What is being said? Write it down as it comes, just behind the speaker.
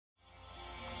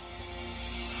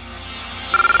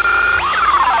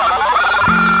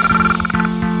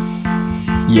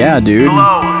Yeah, dude.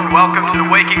 Hello, and welcome to the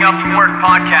Waking Up From Work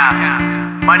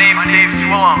podcast. My name's Dave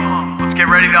Swillum. Let's get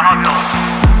ready to hustle.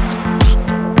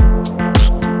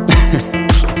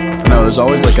 No, there's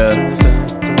always like a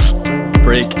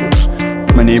break.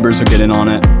 My neighbors will get in on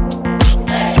it.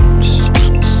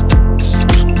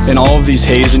 And all of these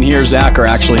hays in here, Zach, are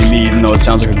actually me, even though it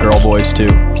sounds like a girl voice too.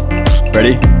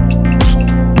 Ready?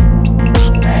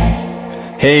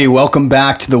 Hey, welcome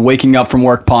back to the Waking Up From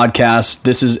Work podcast.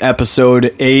 This is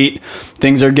episode 8.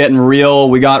 Things are getting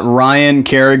real. We got Ryan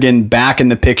Kerrigan back in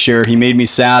the picture. He made me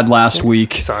sad last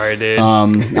week. Sorry, dude.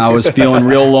 I was feeling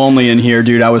real lonely in here,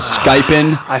 dude. I was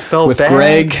Skyping with bad.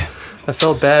 Greg. I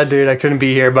felt bad, dude. I couldn't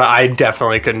be here, but I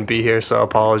definitely couldn't be here, so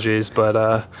apologies.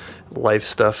 But life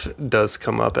stuff does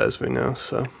come up, as we know.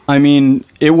 So I mean,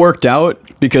 it worked out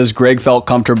because Greg felt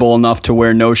comfortable enough to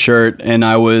wear no shirt, and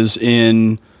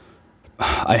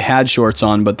I had shorts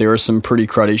on, but they were some pretty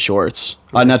cruddy shorts.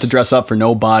 I didn't have to dress up for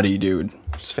nobody, dude.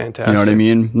 It's fantastic. You know what I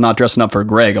mean? I'm not dressing up for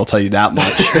Greg, I'll tell you that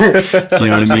much. You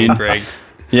know what I mean? Greg.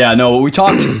 Yeah, no, we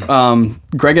talked,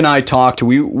 Greg and I talked,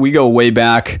 we go way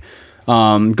back,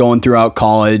 going throughout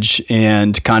college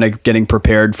and kind of getting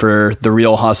prepared for the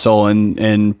real hustle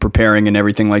and preparing and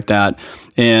everything like that.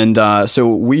 And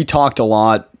so we talked a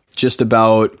lot just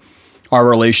about our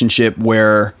relationship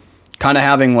where kind of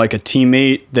having like a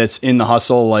teammate that's in the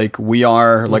hustle, like we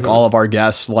are, like all of our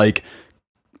guests, like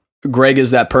Greg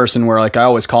is that person where like I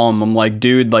always call him, I'm like,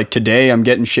 dude, like today I'm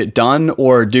getting shit done,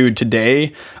 or dude,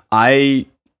 today I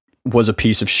was a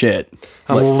piece of shit.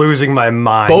 I'm losing my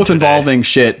mind. Both today. involving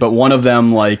shit, but one of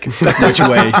them like which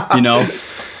way, you know? Is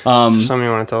there something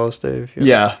you want to tell us, Dave?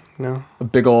 Yeah. No? A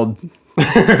big old...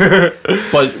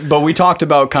 but we talked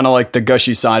about kind of like the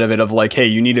gushy side of it of like, hey,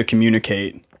 you need to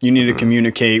communicate. You need to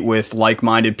communicate with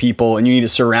like-minded people, and you need to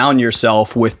surround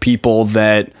yourself with people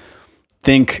that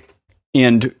think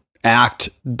and act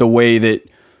the way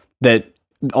that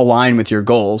align with your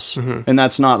goals. And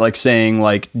that's not like saying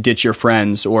like ditch your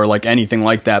friends or like anything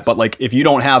like that. But like if you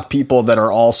don't have people that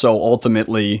are also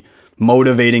ultimately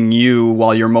motivating you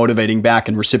while you're motivating back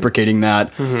and reciprocating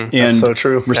that, and That's so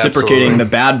true. reciprocating the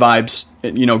bad vibes,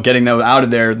 you know, getting them out of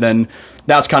there, then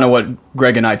that's kind of what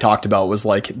Greg and I talked about, was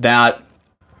like that,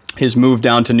 his move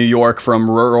down to New York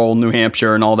from rural New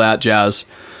Hampshire and all that jazz.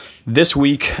 This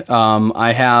week,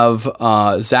 I have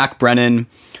Zach Brennan.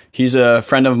 He's a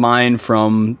friend of mine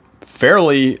from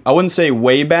fairly, I wouldn't say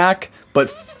way back, but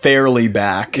fairly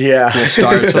back. Yeah. We'll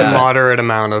start It's a that. moderate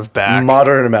amount of back.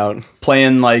 Moderate amount.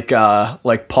 Playing like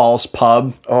Paul's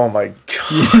Pub. Oh my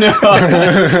god. You know?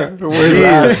 Where's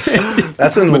that?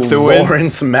 That's in With the wind.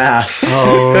 Lawrence, Mass.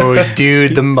 Oh,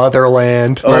 dude, the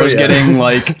motherland. Where I was yeah. getting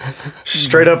like...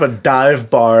 Straight up a dive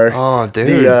bar. Oh,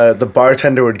 dude. The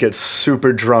bartender would get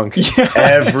super drunk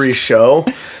every show.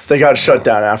 They got shut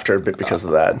down after a bit because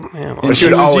of that. But she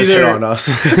would always hit on us.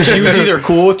 She was either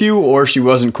cool with you or she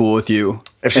wasn't cool with you.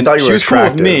 If she thought you were was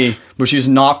attractive. cool with me, but she was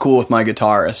not cool with my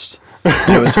guitarist.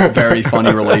 It was a very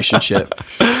funny relationship.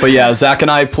 But yeah, Zach and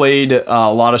I played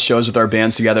a lot of shows with our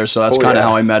bands together, so that's kind of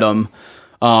how I met him.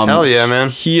 Hell yeah, man.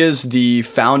 He is the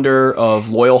founder of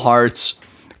Loyal Hearts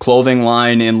clothing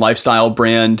line and lifestyle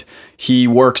brand. He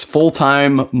works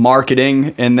full-time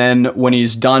marketing, and then when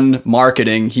he's done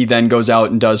marketing, he then goes out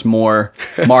and does more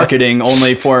marketing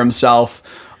only for himself.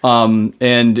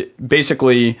 And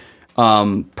basically,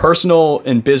 personal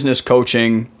and business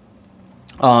coaching,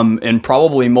 and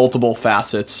probably multiple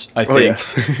facets, I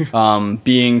think,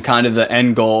 being kind of the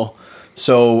end goal.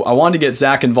 So I wanted to get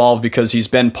Zach involved because he's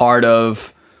been part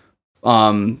of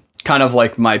kind of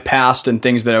like my past and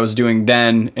things that I was doing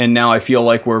then, and now I feel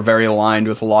like we're very aligned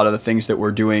with a lot of the things that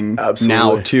we're doing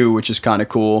now too, which is kind of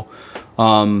cool.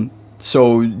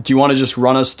 So do you want to just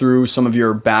run us through some of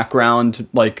your background?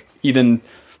 Like, even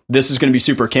this is going to be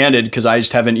super candid because I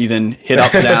just haven't even hit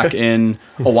up Zach in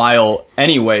a while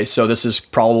anyway, so this is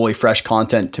probably fresh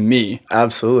content to me.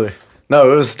 Absolutely.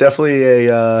 No, it was definitely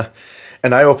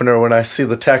an eye-opener when I see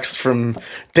the text from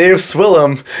Dave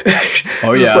Swillum.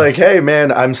 Oh, Just yeah. like, hey,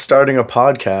 man, I'm starting a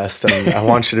podcast, and I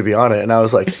want you to be on it. And I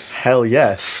was like, hell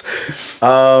yes.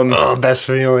 Oh, best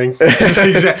feeling.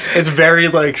 It's very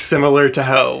like similar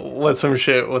to what some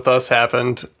shit with us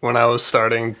happened when I was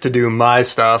starting to do my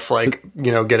stuff, like,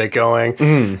 you know, get it going.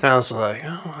 And I was like,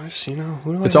 oh, I just, you know,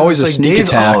 who do I It's know? always a Like, sneak Dave,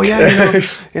 attack. Oh yeah,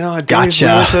 you know, Dave, Gotcha.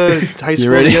 we went to high school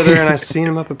ready? together, and I seen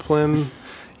him up at Plym,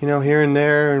 you know, here and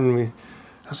there, and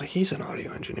I was like, he's an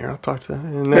audio engineer. I'll talk to him.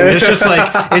 And then it's just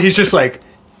like, and he's just like,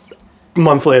 a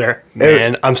month later,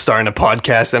 man, I'm starting a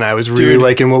podcast, and I was really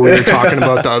liking what we were talking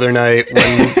about the other night,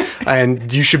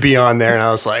 and you should be on there. And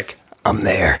I was like, I'm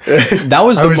there. That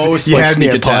was the most you like had me sneak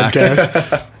at attack.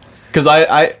 podcast. Because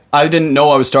I I didn't know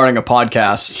I was starting a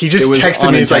podcast. He just It was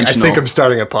texted me. He's like, I think unintentional. I'm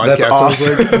starting a podcast. That's I was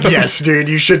awesome. like, yes, dude,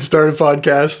 you should start a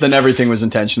podcast. Then everything was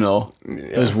intentional.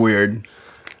 It was weird.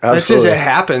 That's just, it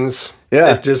happens.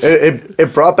 Yeah, It just,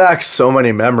 it brought back so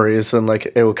many memories, and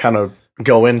like it would kind of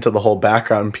go into the whole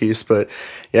background piece. But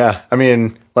yeah, I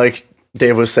mean, like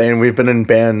Dave was saying, we've been in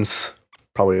bands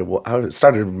probably. I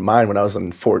started mine when I was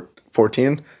in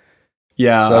 14.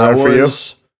 Yeah, that hard for you?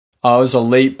 I was a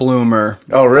late bloomer.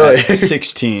 Oh, really? At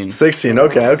 16. 16.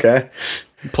 Okay.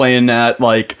 Playing at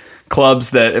like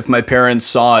clubs that if my parents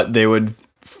saw it, they would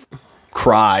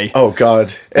cry. Oh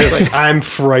God. like, I'm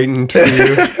frightened for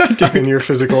you and your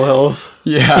physical health.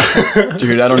 Yeah,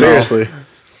 dude, I don't Seriously.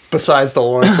 Besides the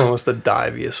Lawrence one was the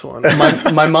diviest one.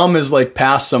 know. My mom is like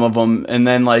past some of them, and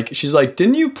then like she's like,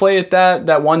 "Didn't you play at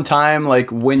that one time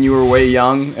like when you were way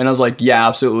young?" And I was like, "Yeah,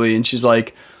 absolutely." And she's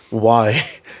like, Why?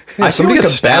 I feel somebody like a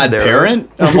got stabbed bad there,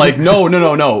 parent. I'm like,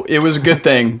 no. It was a good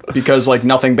thing because like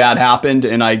nothing bad happened,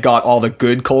 and I got all the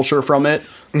good culture from it.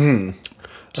 Mm-hmm.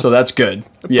 So that's good.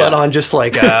 Yeah, But on just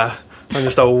like on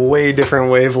just a way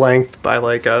different wavelength by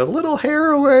like a little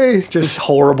hair away, just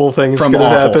horrible things from could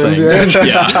have awful happened. things.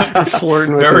 Yeah. Yeah,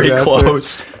 Flirting with very disaster.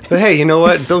 close. But hey, you know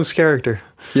what? Builds character.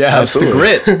 Yeah, it's the Absolutely.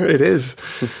 grit. It is.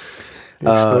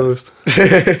 Exposed.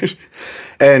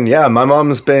 And yeah, my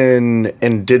mom's been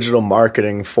in digital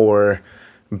marketing for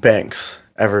banks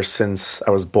ever since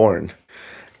I was born.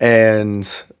 And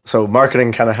so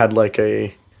marketing kind of had like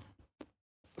a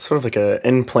sort of like a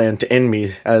implant in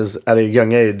me as at a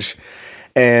young age.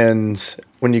 And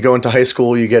when you go into high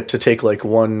school, you get to take like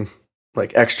one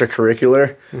like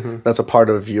extracurricular that's a part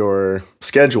of your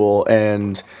schedule,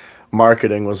 and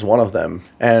marketing was one of them.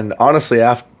 And honestly,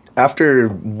 after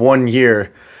 1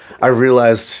 year, I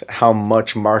realized how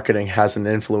much marketing has an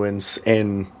influence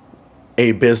in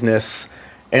a business,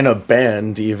 in a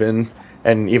band even,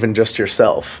 and even just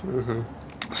yourself.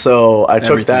 So I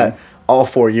took that Everything. all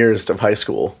 4 years of high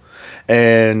school.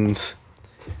 And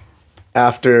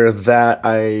after that,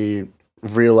 I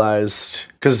realized,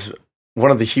 because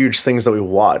one of the huge things that we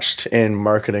watched in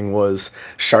marketing was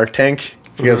Shark Tank.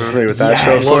 If you guys are familiar with that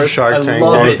show, of Love course. Shark I Tank.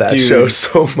 love Love it, that dude. show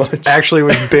so much. Actually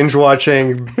was binge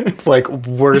watching like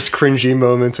worst cringy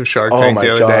moments of Shark Oh Tank my the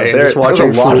other God, day, and there's just watching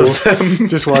a lot of fools, them.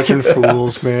 just watching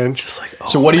fools, man. Just like, oh,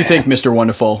 So what do you think, Mr.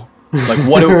 Wonderful? Like,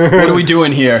 what are we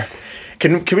doing here?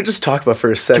 Can we just talk about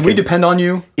for a second? Can we depend on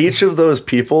you? Each of those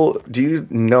people, do you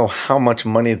know how much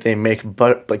money they make,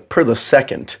 but like per the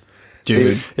second?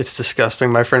 Dude. it's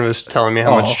disgusting. My friend was telling me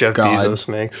how Oh, much Jeff God. Bezos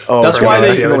makes. Oh, That's for why God,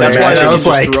 they. I can That's why imagine. they I can was just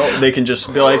like- they can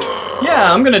just be like,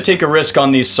 yeah, I'm gonna take a risk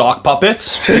on these sock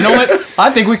puppets. You know what?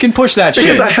 I think we can push that shit.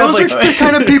 Because I have, Those like- are the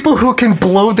kind of people who can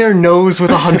blow their nose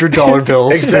with $100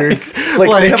 bills, Exactly. dude.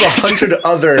 Like, they have 100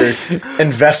 other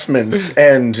investments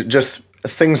and just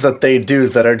things that they do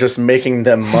that are just making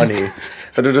them money.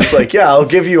 That are just like, yeah, I'll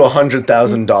give you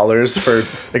 $100,000 for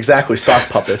exactly sock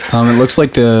puppets. It looks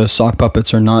like the sock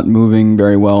puppets are not moving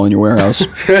very well in your warehouse.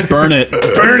 Burn it.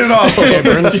 Burn it all. Yeah,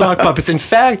 burn the sock puppets. In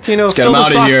fact, get fill them the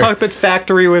outta sock here. puppet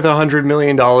factory with $100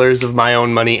 million of my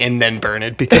own money and then burn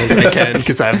it because I can,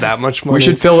 because I have that much money. We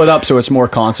should fill it up so it's more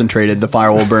concentrated. The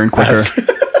fire will burn quicker.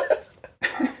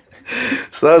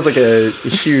 So that was like a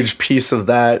huge piece of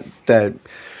that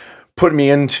put me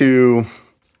into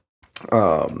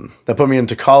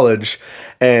college.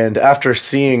 And after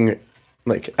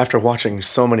watching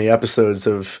so many episodes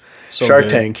of So Shark good.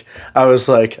 Tank, I was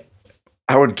like,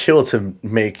 I would kill to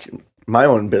make my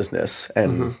own business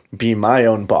and be my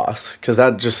own boss. Because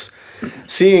that just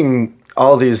seeing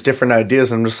all these different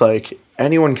ideas, I'm just like,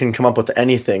 anyone can come up with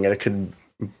anything and it could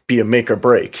be a make or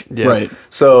break. Yeah. Right.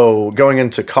 So going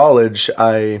into college,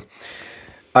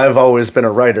 I've always been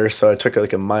a writer, so I took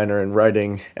like a minor in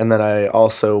writing, and then I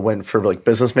also went for like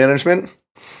business management.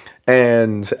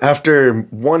 And after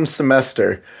one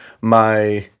semester,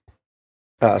 my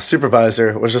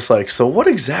supervisor was just like, "So what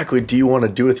exactly do you want to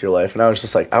do with your life?" And I was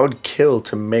just like, "I would kill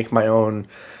to make my own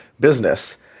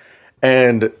business."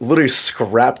 And literally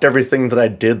scrapped everything that I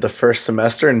did the first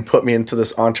semester and put me into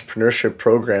this entrepreneurship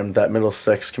program that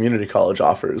Middlesex Community College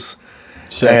offers.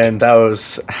 Sick. And that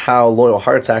was how Loyal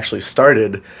Hearts actually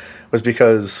started, was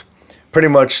because pretty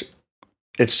much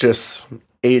it's just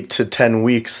 8 to 10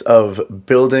 weeks of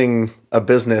building a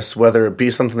business, whether it be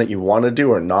something that you want to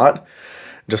do or not,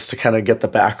 just to kind of get the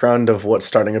background of what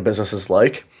starting a business is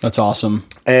like. That's awesome.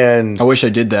 And I wish I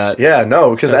did that. yeah,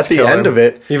 no, because at the killer. end of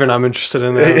it, Even I'm interested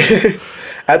in that.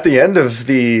 at the end of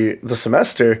the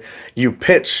semester, you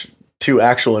pitch to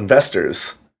actual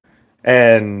investors.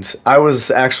 And I was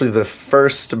actually the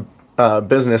first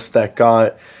business that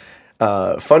got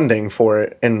funding for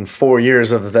it in 4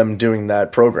 years of them doing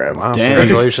that program. Wow, Damn.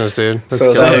 congratulations, dude. That's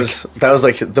So sick. that was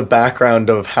like the background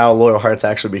of how Loyal Hearts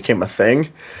actually became a thing,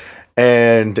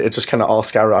 and it just kind of all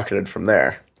skyrocketed from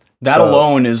there. That So-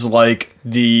 alone is like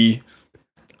the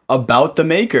about the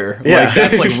maker. Yeah. Like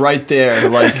that's like right there.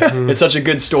 Like it's such a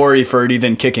good story for it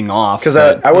even kicking off. Because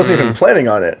but- I wasn't even planning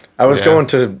on it. I was Yeah. going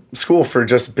to school for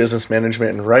just business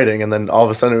management and writing, and then all of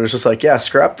a sudden it was just like, yeah,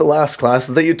 scrap the last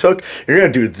classes that you took. You're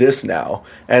gonna do this now.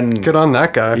 And Good on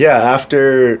that guy. yeah,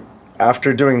 after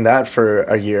doing that for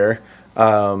a year,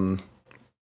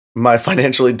 my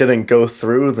financially didn't go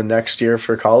through the next year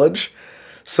for college.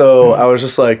 So I was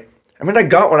just like, I mean, I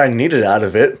got what I needed out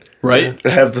of it. right? I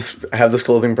have this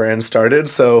clothing brand started.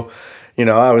 So, you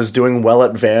know, I was doing well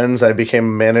at Vans. I became a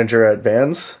manager at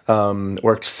Vans.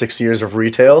 Worked 6 years of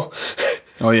retail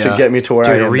Oh yeah. to get me to where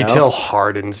I Dude, am retail now.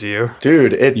 hardens you.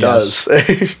 Dude, it Yes.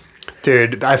 does.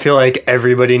 Dude, I feel like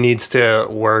everybody needs to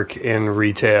work in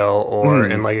retail or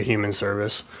in like a human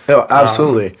service. No,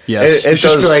 absolutely. yes. It It's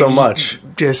just does like, so much.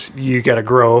 Just, you gotta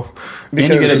grow.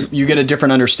 Because And you get a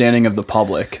different understanding of the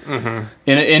public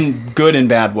in good and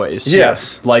bad ways.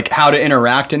 Yes. Like how to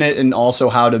interact in it, and also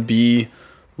how to be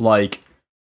like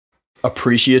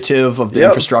appreciative of the Yep.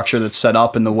 infrastructure that's set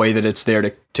up and the way that it's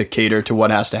there to cater to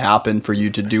what has to happen for you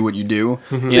to do what you do,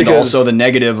 and Because- also the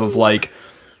negative of like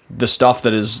the stuff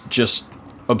that is just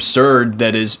absurd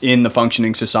that is in the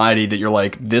functioning society that you're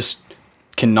like, this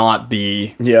cannot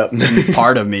be yeah.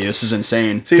 part of me. This is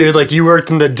insane. Dude, like you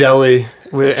worked in the deli,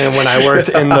 and when I worked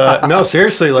in the no,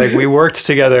 seriously, like we worked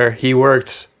together. He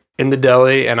worked in the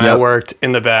deli, and I Yep. worked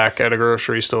in the back at a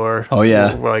grocery store. Oh,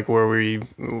 yeah. like where we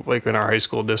like in our high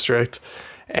school district,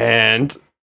 and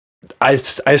I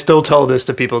still tell this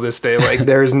to people this day. Like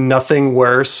there's nothing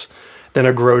worse than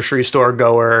a grocery store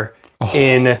goer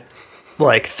in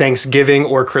like Thanksgiving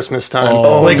or Christmas time.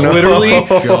 Oh, like no. literally,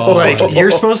 like you're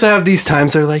supposed to have these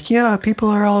times. They're like, yeah, people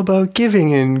are all about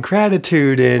giving and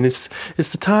gratitude, and it's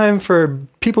the time for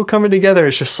people coming together.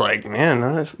 It's just like, man,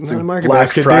 not a market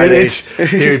Black basket, Friday.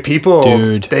 dude, people,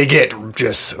 Dude. they get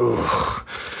just, ooh,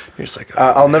 you're just like,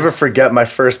 I'll never forget my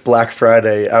first Black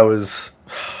Friday. I was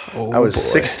boy.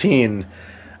 16.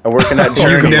 I working at You've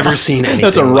Journeys. never seen anything.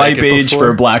 That's a like ripe it age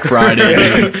before. for Black Friday.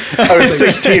 dude. I was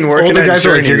 16 working Older at guys are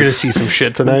like, Journeys. you're gonna see some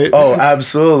shit tonight. Oh,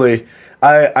 absolutely.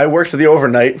 I worked the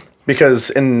overnight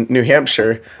because in New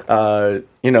Hampshire,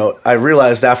 you know, I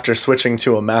realized after switching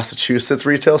to a Massachusetts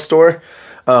retail store,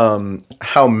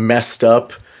 how messed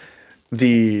up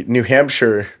the New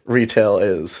Hampshire retail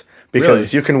is.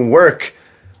 Because Really? you can work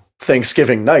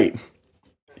Thanksgiving night,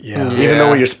 Yeah. even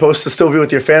though you're supposed to still be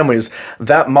with your families.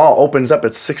 That mall opens up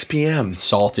at 6 p.m.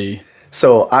 Salty.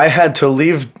 So I had to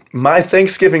leave my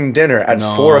Thanksgiving dinner at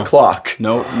No. 4 o'clock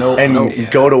No,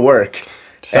 and go to work.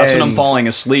 That's when I'm And falling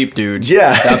asleep, dude.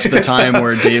 Yeah. That's the time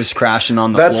where Dave's crashing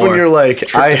on the That's floor. when you're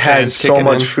like, I had Tryptophan's so kicking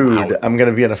much in. food. I'm going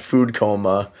to be in a food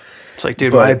coma. It's like,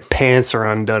 dude, But- my pants are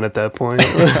undone at that point.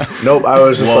 Nope. I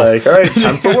was just Whoa. like, all right,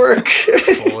 time for work.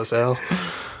 Full as hell.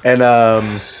 And,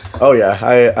 oh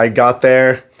yeah, I got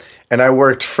there and I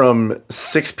worked from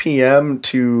 6 p.m.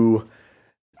 to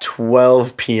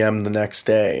 12 p.m. the next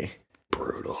day.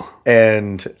 Brutal.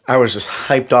 And I was just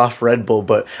hyped off Red Bull,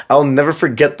 but I'll never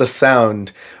forget the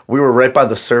sound. We were right by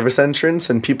the service entrance,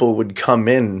 and people would come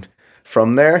in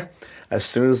from there. As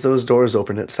soon as those doors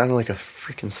opened, it sounded like a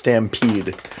freaking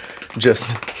stampede,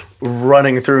 just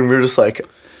running through, and we were just like,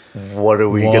 "What are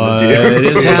we gonna what do?"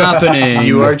 is happening?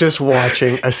 You are just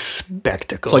watching a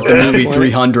spectacle. It's like the movie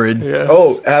 300.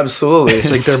 Oh, absolutely.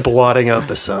 It's like they're blotting out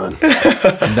the sun.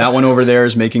 That one over there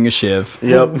is making a shiv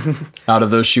Yep. out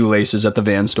of those shoelaces at the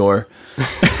van store.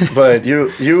 But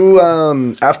you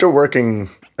after working,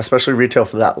 especially retail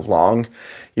for that long,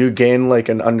 you gain like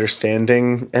an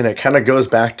understanding, and it kind of goes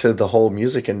back to the whole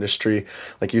music industry.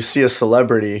 Like you see a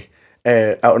celebrity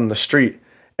out in the street,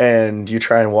 and you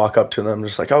try and walk up to them,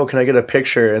 just like, "Oh, can I get a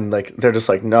picture?" And like they're just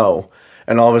like, "No."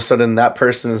 And all of a sudden, that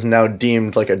person is now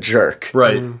deemed like a jerk,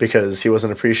 Right. because he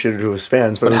wasn't appreciative to his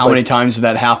fans. But, But it was how like, many times did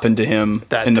that happen to him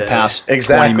That in the day. past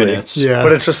Exactly. 20 minutes? Yeah.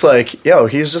 But it's just like, yo,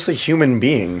 he's just a human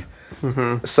being.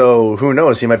 So who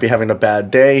knows? He might be having a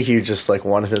bad day. He just like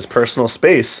wanted his personal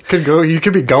space. You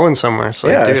could be going somewhere. It's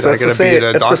like, Yeah, dude, so I it's the gotta same. be at a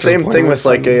It's the doctor's same thing with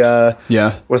like appointment.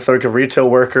 Yeah. with like a retail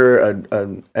worker,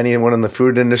 anyone in the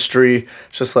food industry.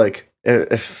 It's just like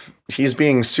if he's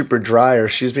being super dry or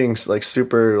she's being like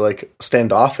super like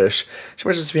standoffish, she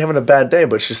might just be having a bad day,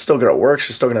 but she's still gonna work.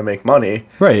 She's still gonna make money.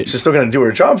 Right. She's still gonna do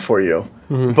her job for you.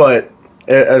 But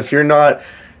if you're not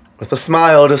with a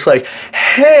smile, just like,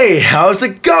 hey, how's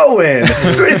it going?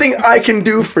 Is there anything I can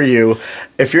do for you?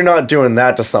 If you're not doing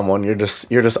that to someone, you're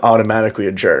just automatically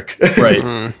a jerk.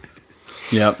 Right.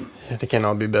 Yep. They can't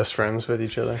all be best friends with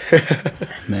each other.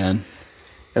 Man.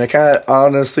 And I kind of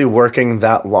honestly working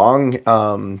that long,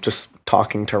 just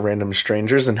talking to random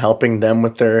strangers and helping them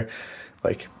with their,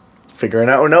 like, figuring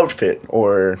out an outfit.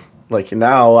 Or, like,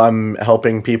 now I'm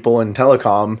helping people in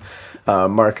telecom,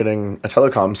 marketing a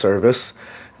telecom service.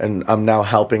 And I'm now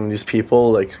helping these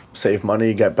people, like, save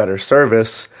money, get better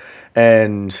service.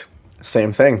 And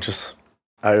same thing, just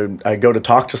I go to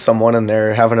talk to someone and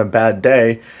they're having a bad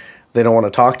day. They don't want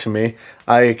to talk to me.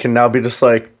 I can now be just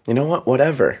like, you know what,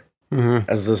 whatever.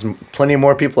 As there's plenty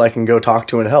more people I can go talk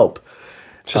to and help.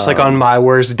 Just like on my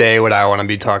worst day, would I want to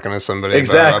be talking to somebody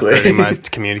Exactly. about my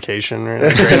communication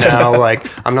right now? Like,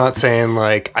 I'm not saying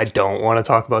like I don't want to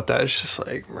talk about that. It's just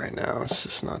like right now, it's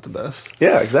just not the best.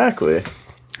 Yeah, exactly.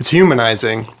 It's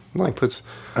humanizing. Like puts.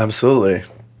 Absolutely.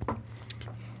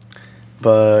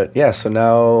 But yeah, so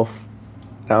now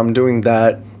I'm doing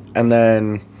that, and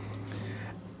then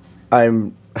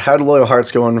I'm had Loyal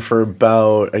Hearts going for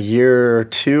about a year or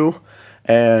two,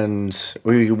 and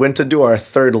we went to do our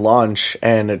third launch,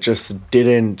 and it just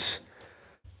didn't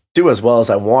do as well as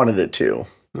I wanted it to.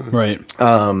 Right.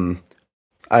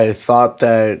 I thought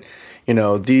that,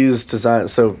 these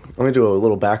designs. So let me do a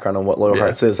little background on what Loyal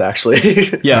Hearts is, actually.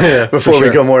 Yeah. Before for we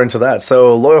sure. go more into that.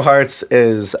 So Loyal Hearts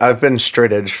is, I've been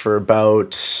straight edge for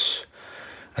about,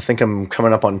 I think I'm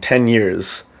coming up on 10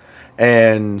 years.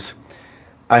 And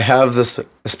I have this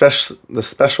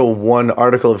special one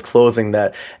article of clothing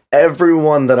that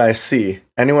everyone that I see,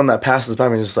 anyone that passes by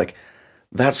me is just like,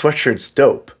 that sweatshirt's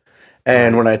dope.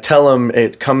 And when I tell them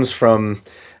it comes from,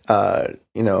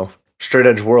 Straight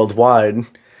Edge Worldwide,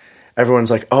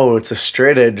 everyone's like, oh, it's a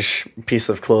straight edge piece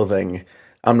of clothing.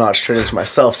 I'm not straight edge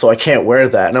myself, so I can't wear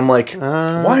that. And I'm like,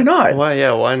 why not? Why?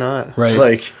 Yeah. Why not? Right.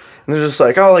 Like, and they're just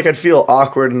like, oh, like I'd feel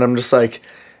awkward. And I'm just like,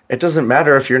 it doesn't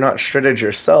matter if you're not straight edge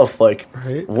yourself. Like,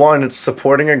 Right. one, it's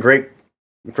supporting a great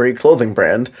clothing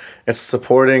brand. It's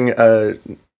supporting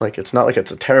it's not like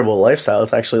it's a terrible lifestyle.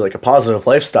 It's actually like a positive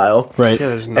lifestyle. Right. Yeah.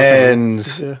 There's nothing.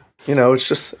 And Yeah. it's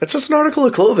just an article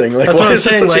of clothing. Like, That's why what I'm is it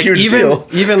saying. such Like a huge even deal?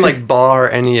 even like bar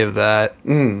any of that,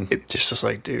 it's just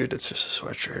like, dude, it's just a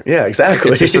sweatshirt. Yeah, exactly.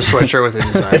 It's just a sweatshirt with a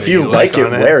design. If you like it,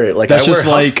 on wear it. Like, That's I wear just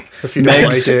Huff. like If you don't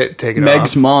like it, take it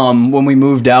Meg's off. mom, when we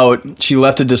moved out, she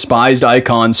left a Despised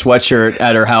Icon sweatshirt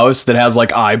at her house that has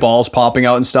like eyeballs popping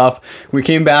out and stuff. We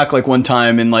came back like one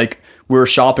time and like we were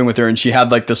shopping with her and she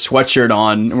had like the sweatshirt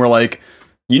on and we're like,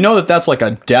 that's like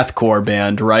a deathcore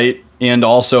band, right? And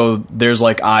also there's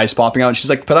like eyes popping out. And she's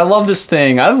like, but I love this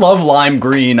thing. I love lime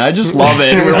green. I just love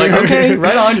it. And we're like, okay,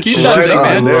 right on. Keep that Right thing, on,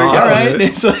 man. there you All go. right.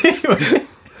 It's like,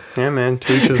 Yeah, man.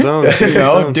 To each his own. To each his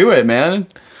own. do it, man.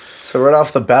 So right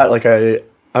off the bat, like I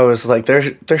was like, there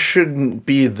shouldn't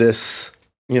be this,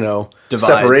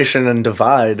 separation and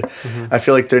divide. I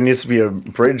feel like there needs to be a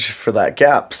bridge for that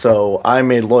gap. So I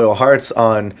made Loyal Hearts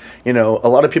on, a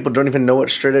lot of people don't even know what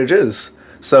straight edge is.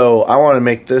 So I want to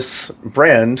make this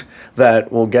brand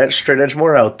that will get straight edge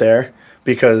more out there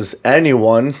because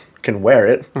anyone can wear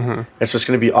it. It's just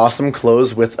going to be awesome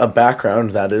clothes with a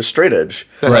background that is straight edge.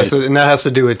 That has Right. to, and that has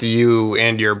to do with you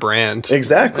and your brand.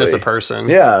 Exactly. As a person.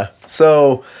 Yeah.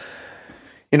 So,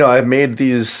 I made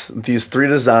these 3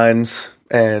 designs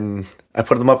and I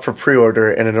put them up for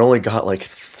pre-order and it only got like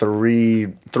three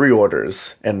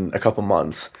orders in a couple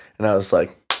months. And I was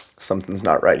like, something's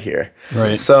not right here.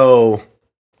 Right. So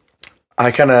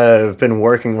I kind of have been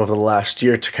working over the last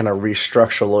year to kind of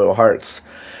restructure Loyal Hearts.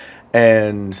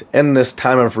 And in this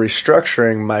time of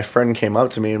restructuring, my friend came up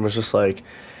to me and was just like,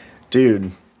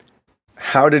 dude,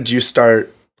 how did you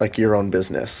start like your own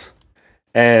business?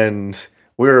 And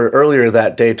we were earlier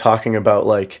that day talking about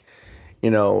like,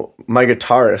 my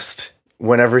guitarist,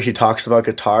 whenever he talks about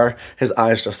guitar, his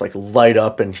eyes just like light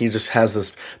up and he just has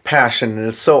this passion. And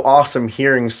it's so awesome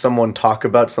hearing someone talk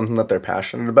about something that they're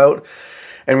passionate about.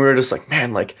 And we were just like,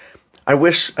 man, like, I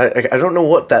wish, I don't know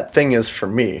what that thing is for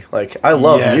me. Like, I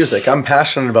love Yes. music. I'm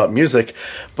passionate about music,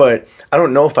 but I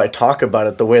don't know if I talk about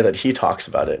it the way that he talks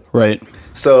about it. Right.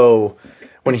 So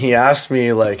when he asked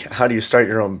me, like, how do you start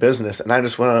your own business? And I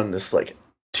just went on this, like,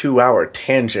 2-hour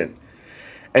tangent.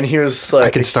 And he was like, I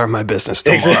can start my business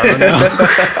tomorrow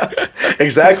now.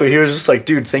 exactly. He was just like,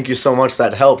 dude, thank you so much.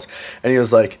 That helped. And he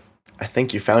was like, I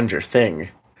think you found your thing.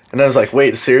 And I was like,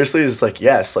 wait, seriously? He's like,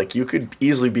 yes. Like, you could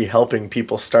easily be helping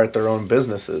people start their own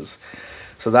businesses.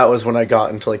 So that was when I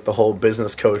got into, like, the whole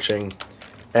business coaching.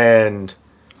 And,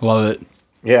 Love it.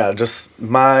 yeah, just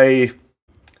my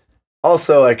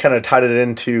also I kind of tied it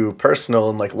into personal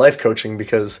and like life coaching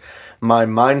because my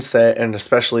mindset and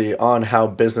especially on how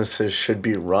businesses should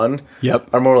be run Yep.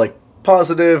 are more like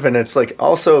positive, and it's like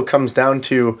also comes down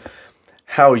to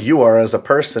how you are as a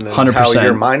person and 100%. how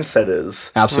your mindset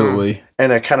is. Absolutely.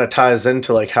 And it kind of ties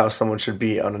into like how someone should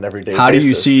be on an everyday How basis. do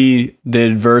you see the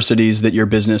adversities that your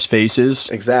business faces?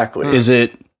 Exactly. Is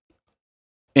it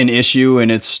an issue and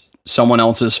it's someone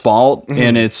else's fault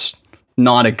and it's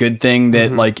not a good thing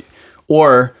that like,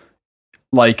 or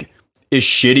like as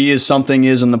shitty as something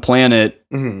is on the planet,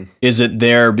 is it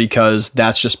there because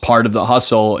that's just part of the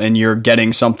hustle and you're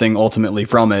getting something ultimately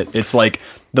from it? It's like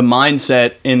the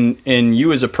mindset in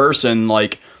you as a person,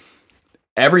 like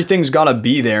everything's got to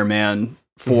be there, man,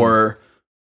 for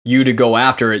you to go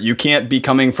after it. You can't be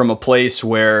coming from a place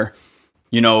where,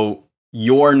 you know,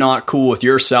 you're not cool with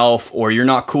yourself or you're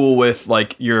not cool with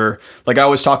like your, like I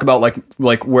always talk about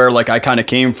like where like I kind of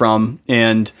came from,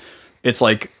 and it's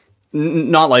like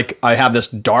not like I have this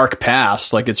dark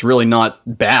past, like it's really not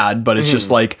bad, but it's just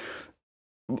like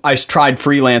I tried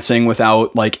freelancing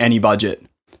without like any budget.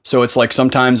 So it's like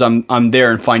sometimes I'm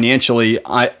there and financially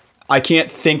I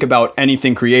can't think about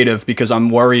anything creative because I'm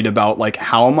worried about like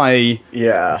how am I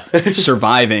Yeah.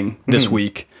 surviving this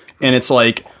week. And it's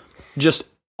like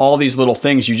just all these little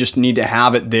things, you just need to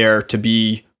have it there to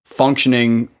be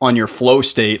functioning on your flow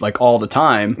state like all the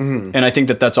time. And I think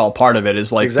that that's all part of it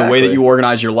is like the way that Exactly. you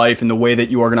organize your life and the way that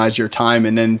you organize your time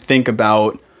and then think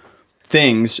about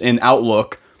things and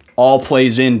outlook all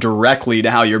plays in directly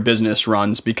to how your business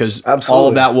runs, because all Absolutely.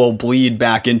 of that will bleed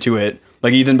back into it.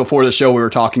 Like even before the show, we were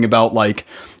talking about like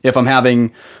if I'm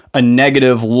having a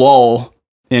negative lull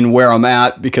in where I'm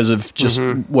at because of just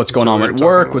what's going on at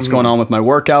work, what's going on with my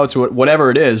workouts,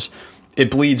 whatever it is, it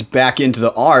bleeds back into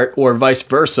the art, or vice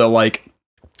versa. Like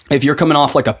if you're coming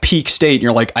off like a peak state and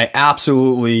you're like, I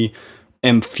absolutely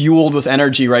am fueled with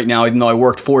energy right now, even though I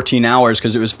worked 14 hours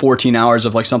because it was 14 hours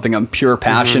of like something on pure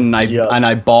passion and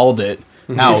I balled it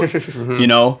out, you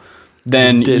know,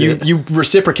 then you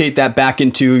reciprocate that back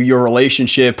into your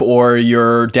relationship or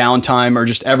your downtime or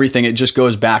just everything. It just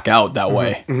goes back out that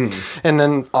way. And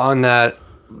then on that,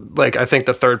 like, I think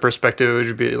the third perspective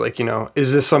would be like, you know,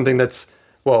 is this something that's,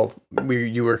 well,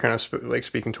 you were kind of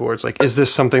speaking towards like, is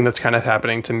this something that's kind of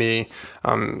happening to me,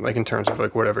 like in terms of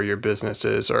like whatever your business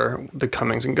is or the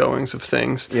comings and goings of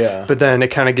things. Yeah. But then it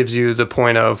kind of gives you the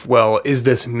point of, well, is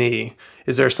this me?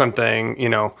 Is there something, you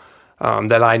know,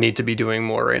 that I need to be doing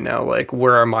more right now? Like,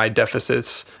 where are my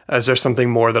deficits? Is there something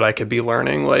more that I could be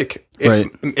learning? Like,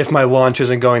 if my launch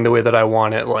isn't going the way that I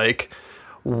want it, like,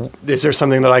 is there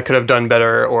something that I could have done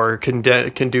better or can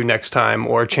do next time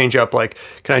or change up? Like,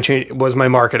 can I change? Was my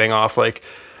marketing off? Like,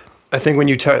 I think when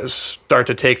you start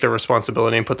to take the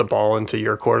responsibility and put the ball into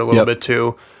your court a little bit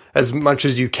too, as much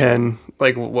as you can,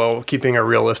 like, well, keeping a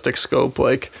realistic scope,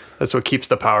 like that's what keeps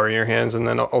the power in your hands. And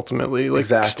then ultimately, like,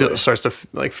 Exactly. still starts to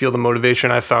like feel the motivation.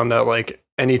 I found that like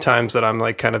any times that I'm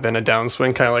like kind of in a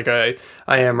downswing, kind of like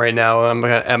I am right now, I'm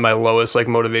at my lowest like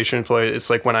motivation point. It's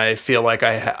like when I feel like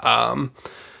the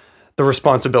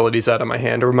responsibility's out of my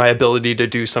hand or my ability to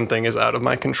do something is out of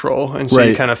my control. And so you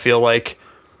Right. kind of feel like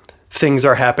things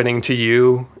are happening to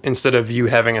you instead of you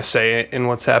having a say in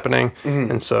what's happening.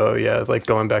 And so, yeah, like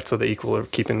going back to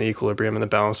keeping the equilibrium and the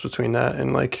balance between that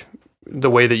and like the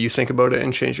way that you think about it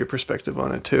and change your perspective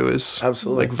on it too is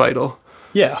Absolutely. like vital.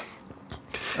 Yeah.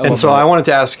 And so I wanted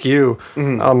to ask you,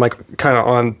 like kind of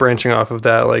on branching off of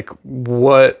that, like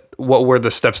what were the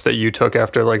steps that you took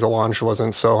after like the launch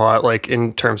wasn't so hot, like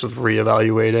in terms of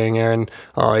reevaluating and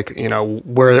like, you know,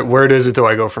 where do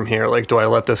I go from here? Like, do I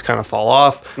let this kind of fall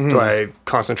off? Do I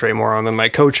concentrate more on my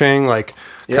coaching? Like,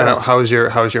 kind of how's your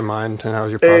mind and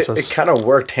how's your process? It kind of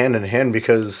worked hand in hand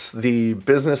because the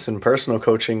business and personal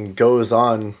coaching goes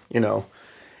on, you know,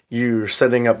 you're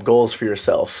setting up goals for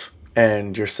yourself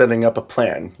and you're setting up a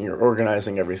plan, you're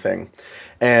organizing everything.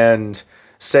 And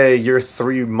say your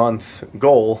 3-month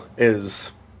goal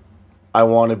is I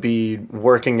want to be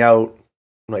working out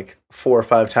like 4 or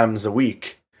 5 times a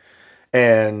week.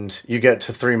 And you get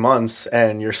to 3 months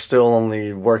and you're still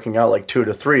only working out like 2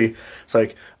 to 3. It's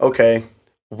like, okay,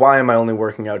 why am I only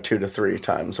working out 2 to 3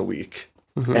 times a week?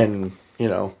 And, you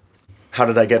know, how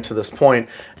did I get to this point?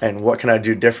 And what can I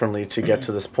do differently to get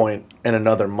to this point in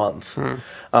another month?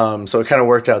 So it kind of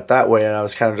worked out that way. And I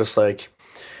was kind of just like,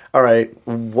 all right,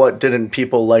 what didn't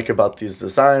people like about these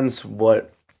designs?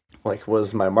 What, like,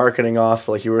 was my marketing off,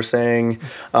 like you were saying?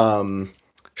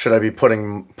 Should I be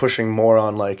pushing more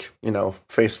on, like, you know,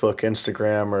 Facebook,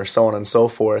 Instagram, or so on and so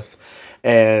forth?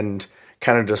 And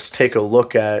kind of just take a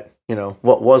look at, you know,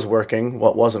 what was working,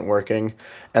 what wasn't working,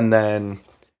 and then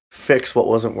fix what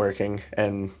wasn't working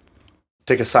and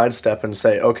take a sidestep and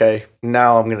say, okay,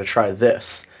 now I'm going to try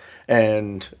this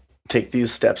and take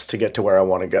these steps to get to where I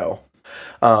want to go.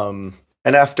 And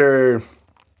after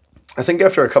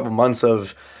a couple months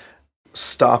of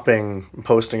stopping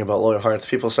posting about Loyal Hearts,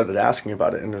 people started asking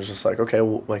about it, and it was just like, okay,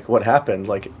 well, like, what happened?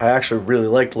 Like, I actually really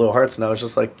liked Loyal Hearts, and I was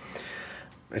just like,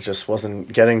 it just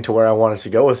wasn't getting to where I wanted to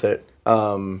go with it.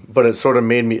 But it sort of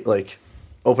made me, like,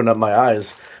 open up my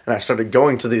eyes, and I started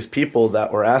going to these people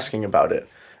that were asking about it,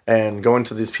 and going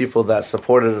to these people that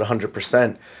supported it 100%.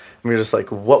 And we were just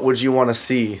like, what would you want to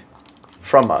see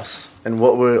from us? And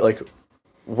what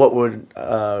would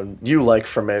you like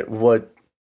from it?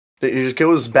 It just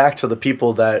goes back to the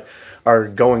people that are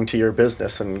going to your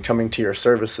business and coming to your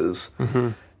services,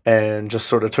 and just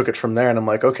sort of took it from there. And I'm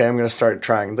like, okay, I'm going to start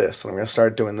trying this, and I'm going to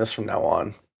start doing this from now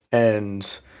on.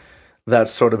 And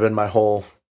that's sort of been my whole,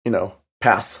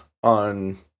 path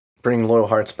on bringing Loyal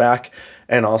Hearts back,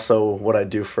 and also what I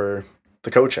do for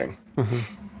the coaching.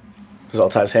 It all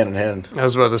ties hand in hand. I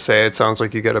was about to say, it sounds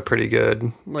like you get a pretty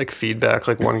good feedback,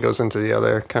 like one goes into the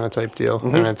other kind of type deal.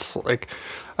 And it's like,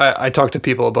 I talk to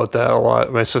people about that a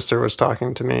lot. My sister was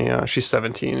talking to me. She's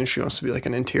 17 and she wants to be like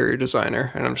an interior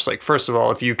designer. And I'm just like, first of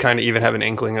all, if you kind of even have an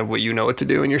inkling of what you know what to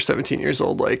do and you're 17 years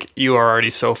old, like, you are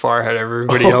already so far ahead of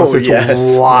everybody else.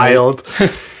 It's wild.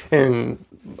 And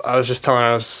I was just telling her,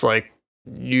 I was like,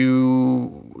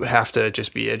 you have to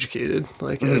just be educated,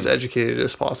 like as educated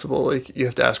as possible. Like, you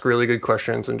have to ask really good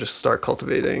questions and just start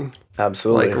cultivating.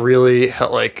 Absolutely. Like, really,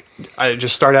 I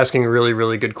just start asking really,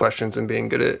 really good questions and being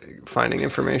good at finding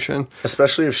information.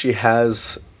 Especially if she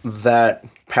has that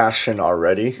passion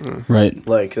already. Right.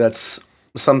 Like, that's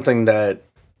something that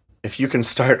if you can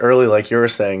start early, like you were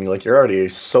saying, like, you're already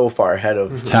so far ahead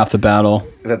of. It's half the battle.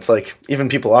 That's like even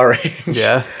people our age.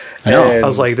 Yeah. I know. I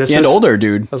was like, this and is older,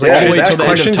 dude. I was like, Yeah, wait till exactly. the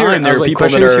questions End of time, I was there are like, people that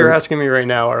questions you're are- asking me right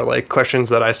now are like questions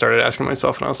that I started asking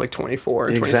myself when I was like 24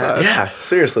 and 25. Exactly. Yeah,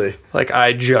 seriously. Like,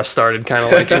 I just started kind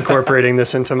of like incorporating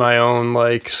this into my own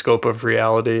like scope of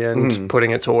reality and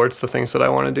putting it towards the things that I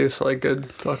want to do. So, like,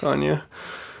 good luck on you.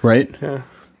 Right? Yeah.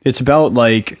 It's about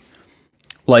like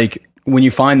when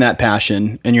you find that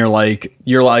passion and you're like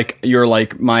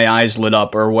my eyes lit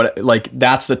up or what, like,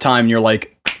 that's the time you're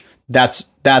like, that's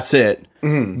it.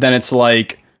 Then it's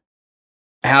like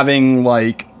having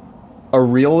like a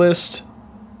realist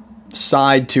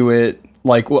side to it.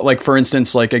 Like for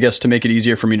instance, like, I guess to make it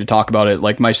easier for me to talk about it,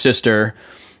 like, my sister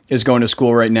is going to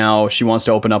school right now. She wants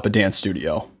to open up a dance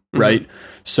studio. Right.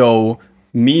 So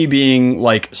me being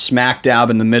like smack dab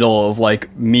in the middle of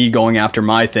like me going after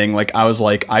my thing, like, I was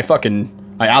like, I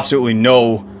absolutely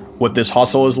know what this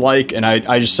hustle is like. And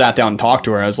I just sat down and talked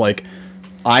to her. I was like,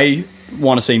 I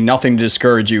want to say nothing to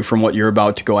discourage you from what you're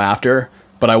about to go after,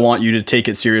 but I want you to take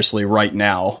it seriously right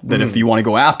now. That if you want to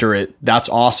go after it, that's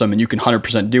awesome and you can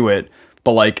 100% do it.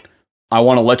 But like, I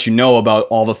want to let you know about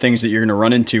all the things that you're going to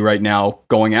run into right now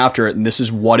going after it. And this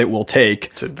is what it will take.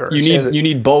 It's adverse. You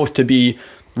need both to be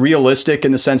realistic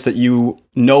in the sense that you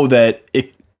know that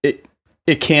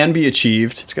it can be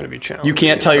achieved. It's going to be challenging. You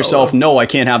can't tell yourself, no, I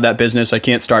can't have that business. I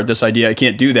can't start this idea. I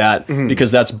can't do that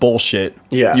because that's bullshit.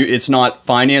 Yeah. It's not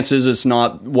finances. It's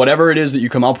not whatever it is that you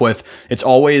come up with. It's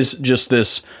always just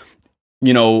this,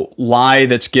 lie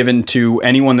that's given to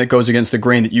anyone that goes against the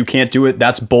grain that you can't do it.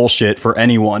 That's bullshit for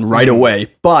anyone right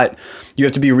away. But you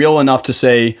have to be real enough to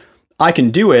say, I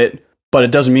can do it, but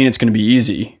it doesn't mean it's going to be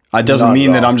easy. It doesn't Not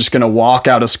mean at that all. I'm just going to walk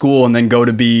out of school and then go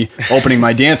to be opening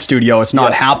my dance studio. It's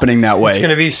not happening that way. It's going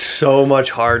to be so much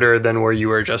harder than where you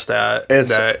were just at.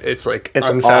 It's like all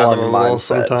on unfathomable mindset.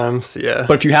 sometimes. Yeah.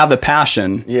 But if you have the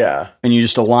passion Yeah. and you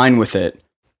just align with it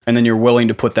and then you're willing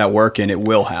to put that work in, it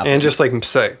will happen. And just like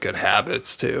set good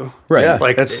habits too. Right. Yeah.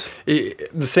 Like, That's-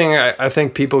 the thing, I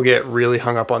think people get really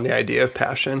hung up on the idea of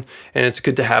passion, and it's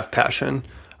good to have passion.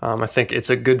 I think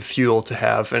it's a good fuel to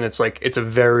have, and it's a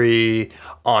very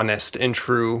honest and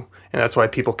true, and that's why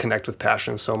people connect with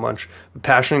passion so much.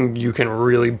 Passion, you can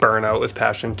really burn out with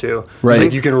passion too. Right.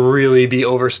 Like, you can really be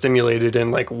overstimulated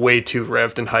and like way too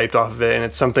revved and hyped off of it, and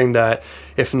it's something that,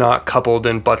 if not coupled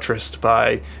and buttressed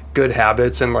by good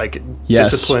habits and like Yes.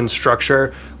 disciplined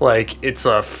structure, like, it's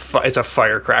a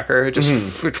firecracker. It just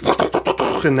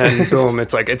and then boom,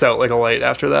 it's out like a light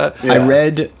after that. I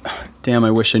read, damn,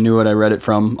 I wish I knew what I read it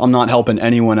from. I'm not helping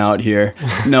anyone out here.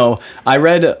 No, I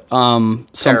read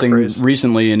something Paraphrase.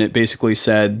 recently, and it basically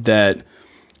said that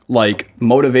like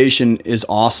motivation is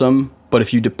awesome, but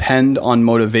if you depend on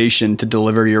motivation to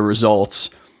deliver your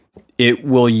results, it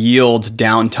will yield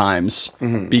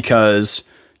downtimes because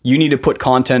you need to put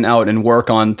content out and work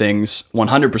on things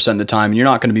 100% of the time. And you're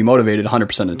not going to be motivated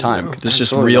 100% of the time. It's just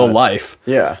absolutely real not. life.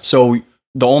 Yeah. So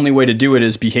the only way to do it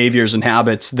is behaviors and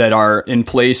habits that are in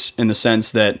place in the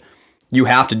sense that you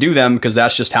have to do them because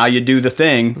that's just how you do the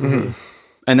thing. Mm-hmm.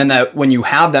 And then that when you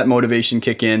have that motivation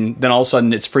kick in, then all of a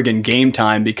sudden it's friggin' game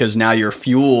time because now you're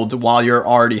fueled while you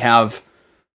already have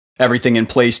everything in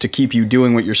place to keep you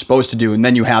doing what you're supposed to do. And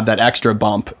then you have that extra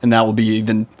bump and that will be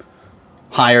even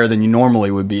higher than you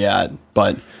normally would be at.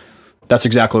 But that's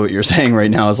exactly what you're saying right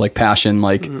now is like passion.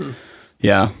 Like,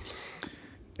 yeah.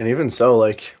 And even so,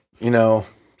 like, you know,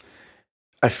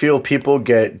 I feel people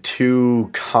get too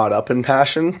caught up in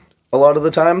passion a lot of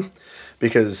the time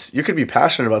because you could be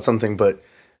passionate about something, but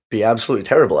be absolutely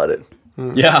terrible at it.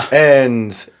 Yeah.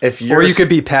 And if you're... Or you could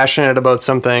be passionate about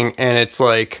something and it's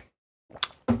like,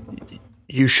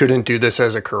 you shouldn't do this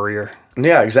as a career.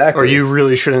 Yeah, exactly. Or you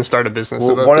really shouldn't start a business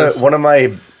about this. One of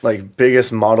my like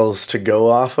biggest models to go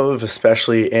off of,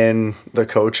 especially in the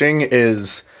coaching,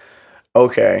 is,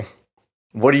 okay,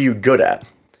 what are you good at?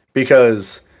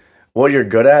 Because what you're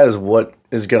good at is what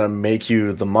is going to make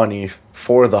you the money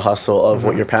for the hustle of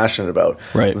what you're passionate about.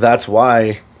 Right. That's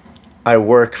why I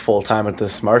work full-time at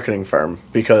this marketing firm,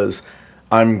 because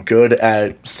I'm good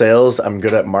at sales, I'm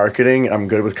good at marketing, I'm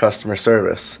good with customer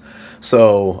service.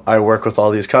 So I work with all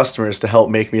these customers to help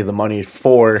make me the money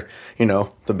for, you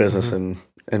know, the business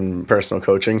and personal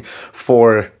coaching,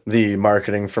 for the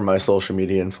marketing, for my social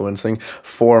media influencing,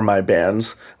 for my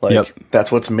bands. Like,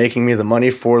 that's what's making me the money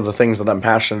for the things that I'm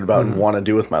passionate about and want to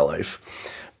do with my life.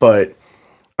 But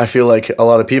I feel like a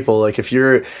lot of people, like if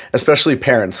you're, especially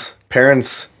parents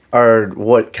are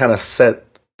what kind of set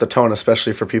the tone,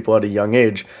 especially for people at a young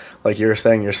age. Like you were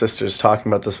saying, your sister's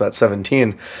talking about this at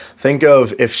 17. Think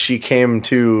of if she came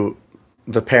to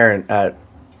the parent at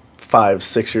 5,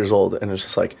 6 years old and it's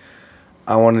just like,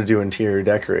 I want to do interior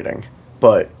decorating,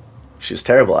 but she's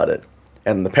terrible at it.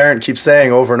 And the parent keeps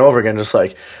saying over and over again, just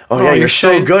like, oh yeah, you're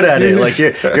so good at it. Like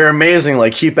you're amazing.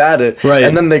 Like keep at it. Right.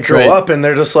 And then they grow up and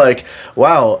they're just like,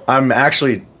 wow, I'm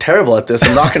actually terrible at this.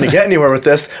 I'm not going to get anywhere with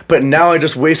this. But now I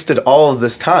just wasted all of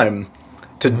this time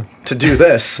to do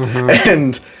this.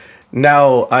 And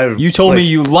now You told me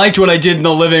you liked what I did in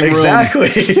the living room. Exactly.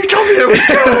 You told me it was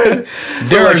good.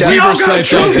 There are zebra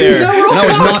stripes out there. And I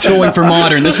was not going for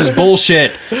modern. This is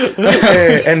bullshit.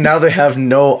 And now they have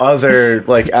no other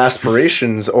like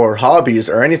aspirations or hobbies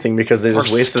or anything because they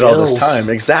just wasted all this time.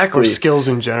 Exactly. Or skills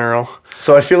in general.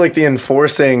 So I feel like the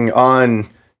enforcing on,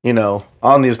 you know,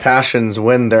 on these passions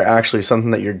when they're actually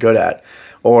something that you're good at,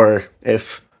 or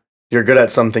if you're good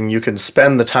at something, you can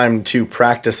spend the time to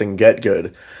practice and get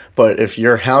good. But if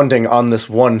you're hounding on this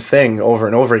one thing over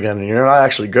and over again and you're not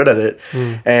actually good at it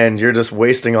and you're just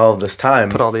wasting all of this time.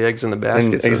 Put all the eggs in the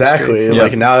basket. Exactly.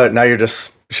 Like now you're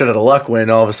just shit out of luck when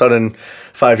all of a sudden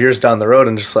 5 years down the road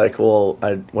and just like, well,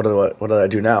 what did I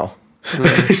do now?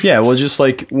 Yeah, well, just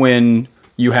like when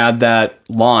you had that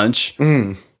launch,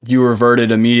 you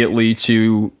reverted immediately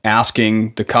to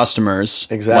asking the customers,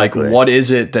 exactly, like, what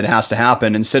is it that has to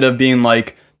happen? Instead of being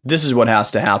like, this is what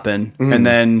has to happen. And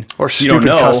then or you don't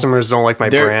know. Customers don't like my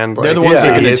brand. They're the ones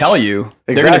that are going to tell you.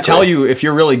 Exactly. They're going to tell you if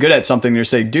you're really good at something. They're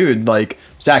saying, dude, like,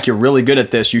 Zach, you're really good at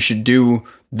this. You should do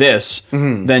this.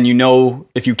 Then you know,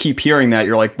 if you keep hearing that,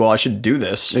 you're like, well, I should do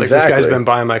this. It's like, this guy's been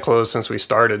buying my clothes since we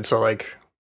started. So like,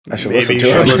 I should maybe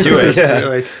listen to it. Yeah.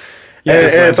 Like,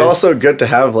 and it's also good to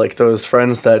have like those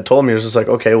friends that told me, it's just like,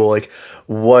 okay, well, like,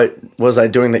 what was I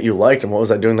doing that you liked and what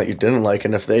was I doing that you didn't like?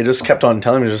 And if they just kept on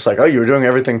telling me just like, oh, you were doing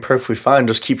everything perfectly fine,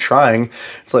 just keep trying.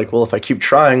 It's like, well, if I keep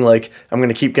trying, like, I'm going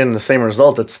to keep getting the same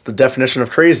result. It's the definition of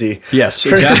crazy. Yes,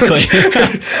 exactly.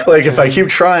 Like if I keep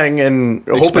trying and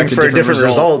hoping for a different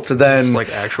result, then it's like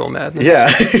actual madness. Yeah,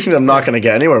 I'm not going to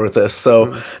get anywhere with this.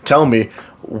 So tell me,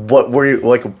 what were you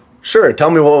like? Sure, tell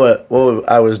me what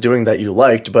I was doing that you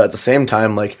liked, but at the same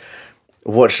time, like,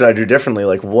 what should I do differently?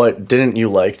 Like, what didn't you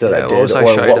like that I did,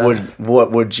 or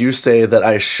what would you say that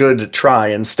I should try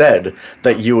instead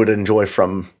that you would enjoy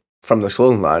from this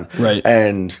clothing line? Right.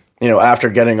 And you know, after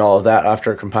getting all of that,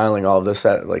 after compiling all of this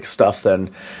like stuff, then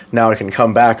now I can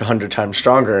come back 100 times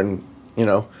stronger, and you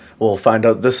know, we'll find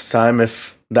out this time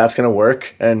if that's going to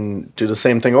work and do the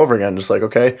same thing over again. Just like,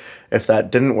 okay, if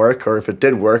that didn't work or if it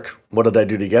did work, what did I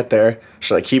do to get there?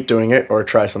 Should I keep doing it or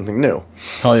try something new?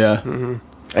 Oh, yeah.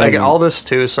 Like all this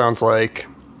too sounds like,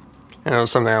 you know,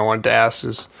 something I wanted to ask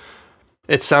is,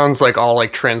 it sounds like all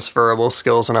like transferable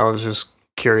skills. And I was just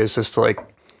curious as to like,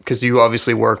 because you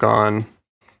obviously work on,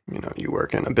 you know, you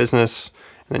work in a business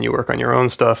and then you work on your own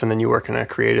stuff and then you work in a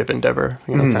creative endeavor,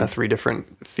 you know, kind of 3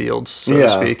 different fields, so to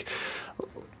speak.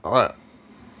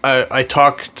 I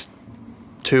talked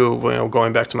to, you know,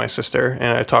 going back to my sister,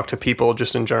 and I talked to people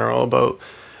just in general about,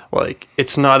 like,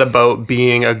 it's not about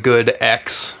being a good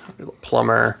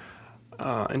plumber,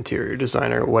 interior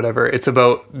designer, whatever. It's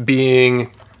about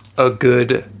being a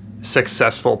good,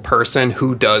 successful person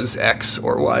who does X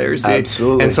or Y or Z.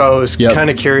 Absolutely. And so I was Yep. kind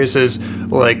of curious as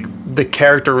like the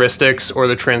characteristics or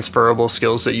the transferable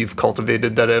skills that you've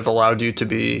cultivated that have allowed you to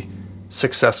be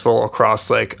successful across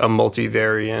like a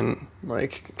multivariant,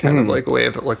 like kind of like way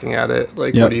of looking at it.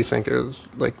 Like, Yep. what do you think is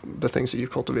like the things that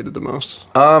you've cultivated the most?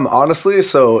 Honestly,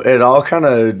 so it all kind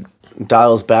of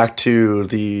dials back to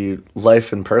the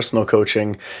life and personal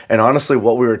coaching. And honestly,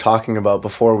 what we were talking about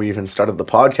before we even started the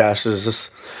podcast is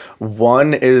just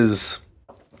one is,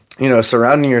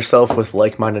 surrounding yourself with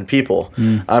like-minded people.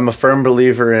 I'm a firm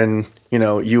believer in,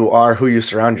 you are who you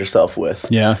surround yourself with.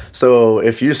 Yeah. So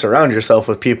if you surround yourself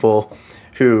with people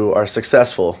who are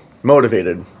successful,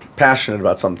 motivated, passionate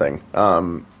about something,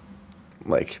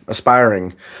 like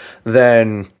aspiring,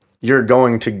 then you're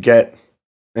going to get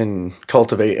and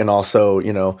cultivate and also,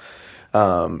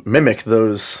 mimic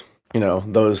those,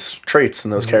 those traits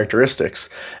and those characteristics.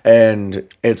 And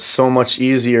it's so much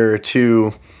easier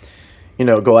to,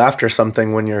 go after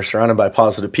something when you're surrounded by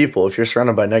positive people. If you're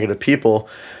surrounded by negative people,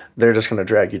 they're just going to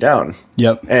drag you down.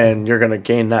 Yep. And you're going to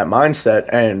gain that mindset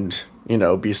and,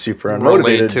 be super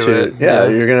Relate unmotivated to it. Yeah, Yeah.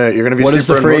 you're going to be What super is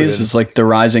the phrase? unmotivated. It's like the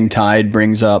rising tide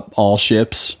brings up all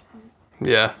ships.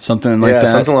 Yeah. Something like Yeah, that.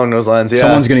 something along those lines. Yeah.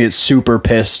 Someone's going to get super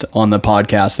pissed on the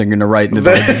podcast. They're going to write in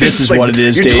the It's this is like, what it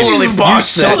is, you Dave. totally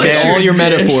botched You suck that, at dude. all your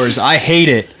metaphors. I hate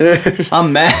it.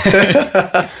 I'm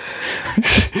mad.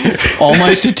 All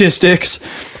my statistics,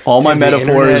 all my Dude, the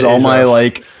metaphors, internet all is my a-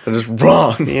 like. They're just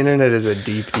wrong. The internet is a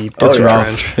deep, deep It's yeah. rough.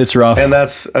 trench. It's rough. And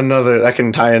that's another that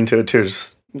can tie into it too.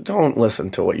 Just don't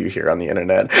listen to what you hear on the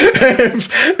internet because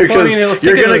think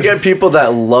you're gonna of- get people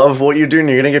that love what you do, and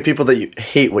you're gonna get people that you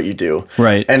hate what you do.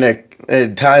 Right. And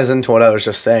it ties into what I was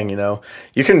just saying.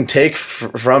 You can take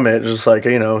from it just like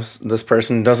this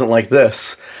person doesn't like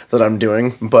this that I'm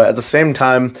doing, but at the same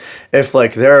time, if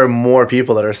like there are more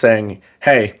people that are saying,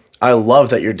 "Hey, I love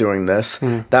that you're doing this,"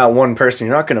 that one person,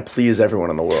 you're not going to please everyone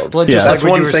in the world. Well, just That's like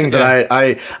what one you were thing saying-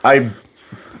 that I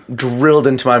drilled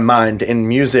into my mind in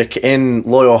music, in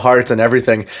Loyal Hearts and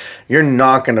everything. You're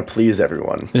not going to please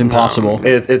everyone. Impossible.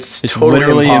 It's totally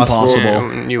literally impossible.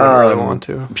 impossible. You wouldn't really want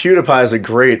to. PewDiePie is a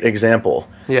great example.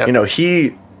 Yeah.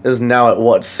 He is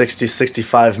now at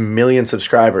 65 million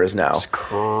subscribers now.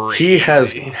 He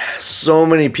has so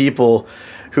many people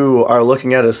who are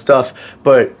looking at his stuff,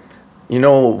 but you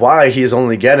know why he's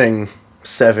only getting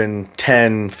 7,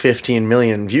 10, 15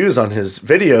 million views on his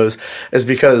videos is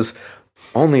because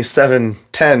only 7,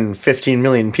 10, 15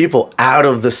 million people out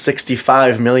of the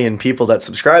 65 million people that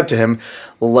subscribe to him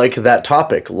like that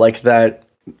topic, like that,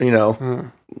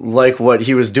 like what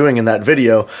he was doing in that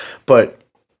video. But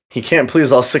he can't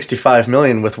please all 65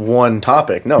 million with one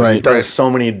topic. No, he Right. does Right. so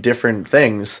many different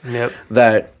things Yep.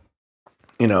 that,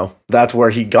 that's where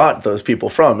he got those people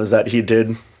from, is that he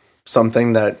did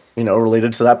something that,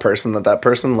 related to that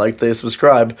person liked, they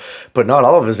subscribe. But not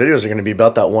all of his videos are going to be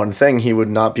about that one thing. He would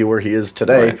not be where he is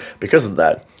today Right. because of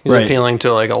that. He's Right. appealing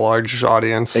to like a large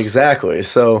audience. Exactly.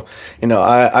 So,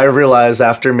 I realized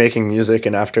after making music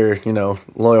and after,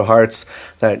 Loyal Hearts,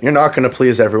 that you're not going to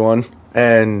please everyone.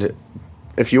 And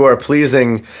if you are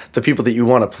pleasing the people that you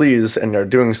want to please and are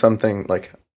doing something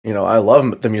like, I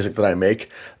love the music that I make,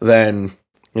 then,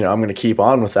 I'm going to keep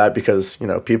on with that because,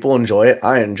 people enjoy it.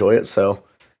 I enjoy it. So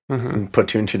put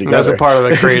two and two And that's together. a part of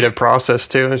the creative process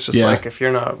too. It's just Yeah. like if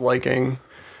you're not liking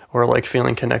or like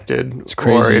feeling connected,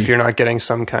 or crazy. if you're not getting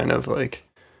some kind of like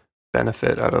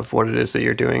benefit out of what it is that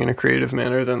you're doing in a creative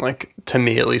manner, then like to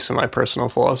me, at least in my personal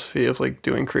philosophy of like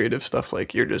doing creative stuff,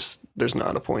 like there's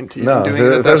not a point to even No, doing it.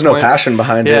 at there's that no point. passion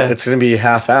behind Yeah. it. It's going to be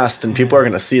half-assed, and people are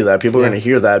going to see that. People are going to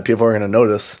hear that. People are going to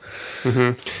notice.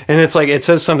 And it's like it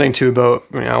says something too about.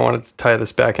 I wanted to tie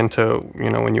this back into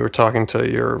when you were talking to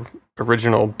your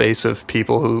original base of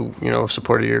people who have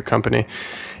supported your company.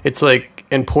 It's like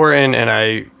important, and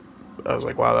I was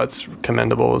like, wow, that's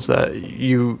commendable. Is that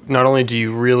you not only do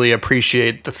you really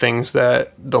appreciate the things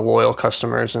that the loyal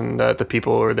customers and that the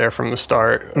people who are there from the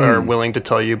start are willing to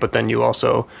tell you, but then you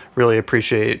also really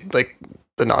appreciate like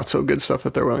the not so good stuff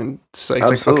that they're willing to say. It's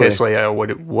like, Absolutely. okay, so yeah,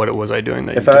 what was I doing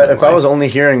that If you didn't I like? was only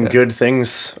hearing good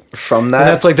things from that, And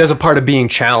that's like there's a part of being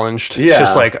challenged. It's Yeah.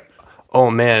 just like, oh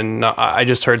man, no, I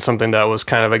just heard something that was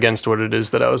kind of against what it is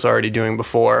that I was already doing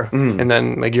before. And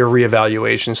then like your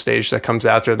reevaluation stage that comes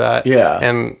after that. Yeah.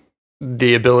 And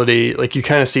the ability, like you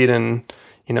kind of see it in,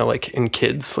 like in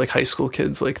kids, like high school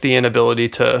kids, like the inability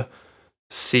to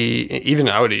see, even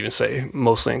I would even say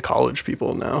mostly in college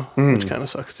people now, which kind of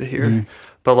sucks to hear.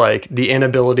 but like the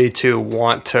inability to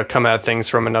want to come at things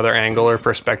from another angle or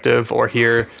perspective, or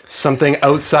hear something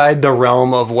outside the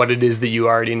realm of what it is that you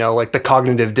already know, like the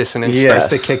cognitive dissonance starts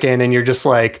to kick in, and you're just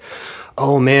like,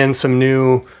 oh man, some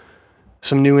new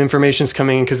information's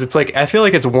coming in. Because it's like, I feel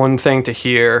like it's one thing to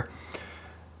hear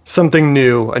something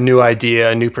new, a new idea,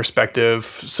 a new perspective,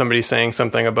 somebody saying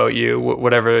something about you,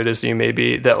 whatever it is you may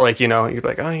be, that like, you know, you're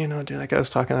like, oh, you know, dude, that guy was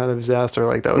talking out of his ass, or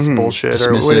like that was bullshit,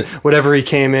 Dismiss or it. whatever he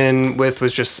came in with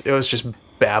was just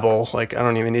babble. Like, I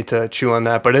don't even need to chew on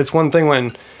that. But it's one thing when,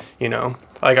 you know,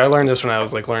 like I learned this when I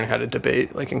was like learning how to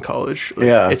debate, like in college. Like,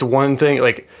 Yeah. it's one thing,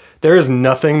 like there is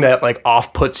nothing that like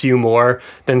off puts you more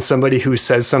than somebody who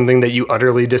says something that you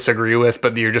utterly disagree with,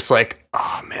 but you're just like,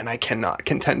 oh man, I cannot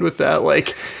contend with that.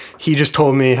 Like, he just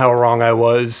told me how wrong I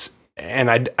was,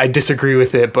 and I disagree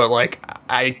with it, but like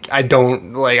I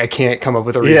don't, like, I can't come up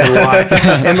with a reason why.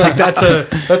 And like that's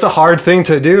a hard thing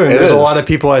to do, and there's a lot of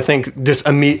people, I think,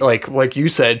 like you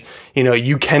said, you know,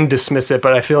 you can dismiss it,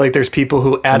 but I feel like there's people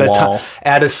who at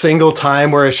a single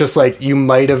time where it's just like you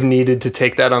might have needed to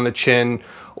take that on the chin,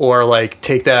 or like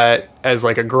take that as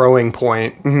like a growing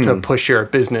point to push your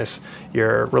business,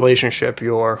 your relationship,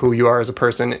 your who you are as a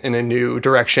person in a new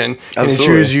direction.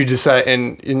 Absolutely.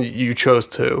 And you chose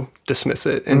to dismiss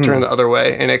it and turn the other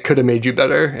way, and it could have made you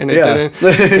better, and it didn't.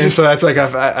 And so that's like,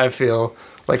 I feel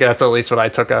like that's at least what I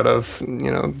took out of,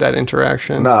 you know, that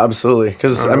interaction. No, absolutely.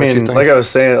 Because I what you mean, think. like I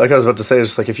was about to say,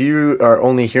 just like if you are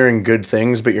only hearing good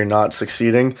things but you're not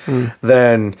succeeding,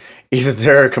 then either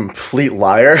they're a complete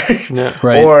liar,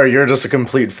 Right. or you're just a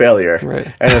complete failure.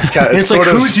 Right. And it's kind of, It's like,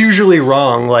 who's usually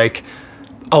wrong? Like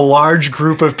a large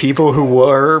group of people who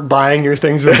were buying your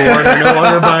things before and are no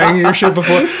longer buying your shit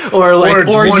before, or like, Or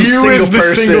or one you as single the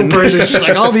person. single person. It's just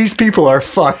like, all these people are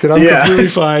fucked, and I'm completely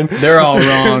fine. They're all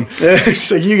wrong.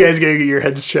 It's like, you guys gotta get your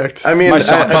heads checked. I mean, My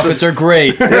sock puppets are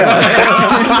great.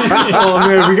 Oh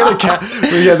man, we got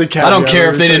the cat. I don't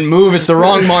care if they didn't move. It's the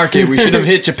wrong market. We should have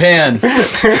hit Japan.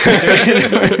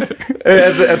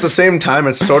 at the same time,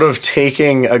 it's sort of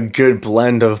taking a good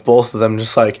blend of both of them.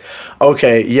 Just like,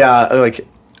 okay, yeah, like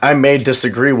I may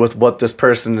disagree with what this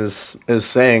person is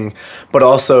saying, but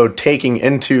also taking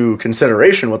into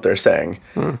consideration what they're saying.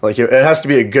 Like it has to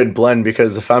be a good blend,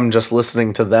 because if I'm just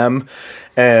listening to them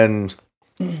and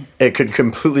it could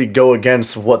completely go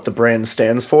against what the brand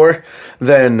stands for,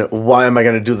 then why am I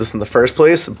going to do this in the first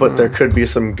place? But there could be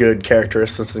some good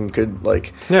characteristics and good,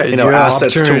 like, you know, have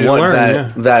assets to opportunity to what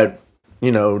learn, that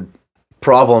you know,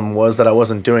 problem was that I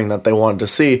wasn't doing that they wanted to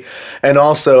see. And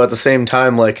also at the same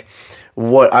time, like,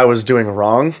 what I was doing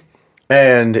wrong,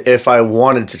 and if I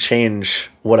wanted to change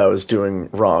what I was doing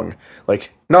wrong,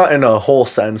 like, not in a whole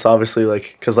sense, obviously,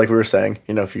 like, because like we were saying,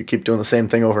 you know, if you keep doing the same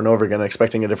thing over and over again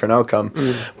expecting a different outcome,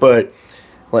 but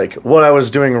like what I was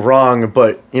doing wrong,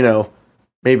 but you know,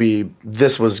 maybe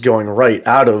this was going right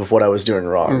out of what I was doing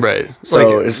wrong. Right. So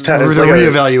like, it's the like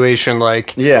reevaluation,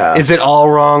 like, Yeah. is it all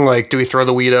wrong? Like, do we throw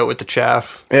the weed out with the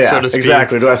chaff? Yeah, so to speak?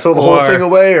 exactly. Do I throw the whole thing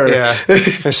away, or yeah,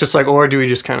 it's just like, or do we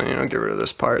just kind of, you know, get rid of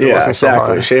this part? It yeah, wasn't so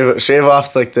exactly. hard. Shave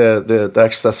off like the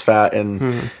excess fat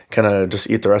and kind of just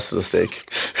eat the rest of the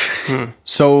steak.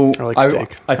 So I like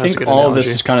steak. I That's a think good all of this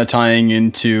analogy. is kind of tying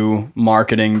into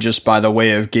marketing just by the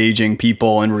way of gauging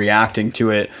people and reacting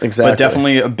to it. Exactly. But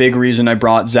definitely a big reason I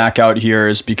brought Zach out here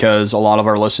is because a lot of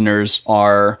our listeners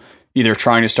are either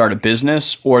trying to start a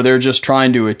business or they're just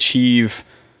trying to achieve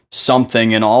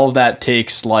something, and all of that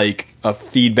takes like a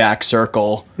feedback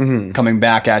circle coming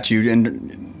back at you.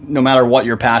 And no matter what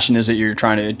your passion is that you're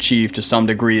trying to achieve, to some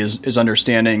degree is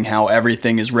understanding how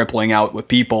everything is rippling out with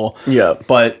people. Yeah.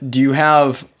 But do you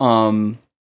have,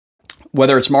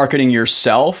 whether it's marketing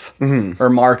yourself or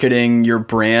marketing your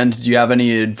brand, do you have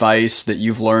any advice that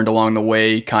you've learned along the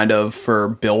way kind of for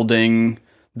building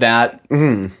that?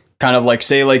 Kind of like,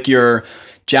 say like you're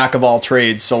jack of all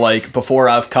trades. So like before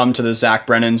I've come to the Zach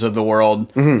Brennans of the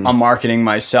world, I'm marketing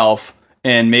myself,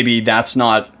 and maybe that's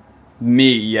not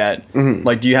me yet.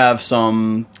 Like, do you have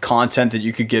some content that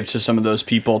you could give to some of those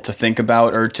people to think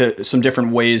about, or to some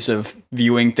different ways of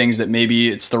viewing things that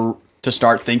maybe it's to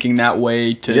start thinking that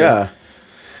way to? Yeah.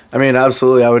 I mean,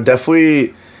 absolutely. I would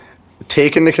definitely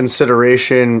take into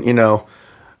consideration, you know,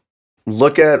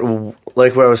 look at,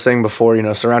 like what I was saying before, you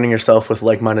know, surrounding yourself with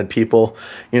like-minded people,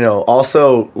 you know,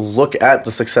 also look at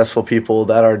the successful people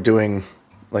that are doing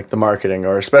like the marketing,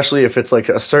 or especially if it's like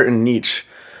a certain niche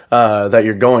that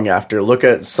you're going after, look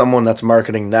at someone that's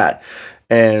marketing that,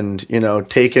 and, you know,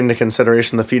 take into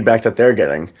consideration the feedback that they're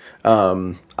getting.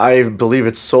 I believe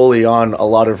it's solely on a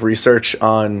lot of research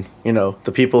on, you know,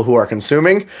 the people who are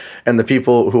consuming and the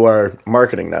people who are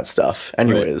marketing that stuff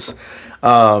anyways.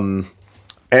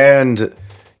 And,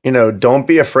 don't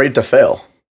be afraid to fail.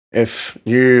 If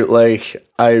you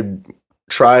I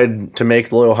tried to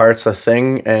make Loyal Hearts a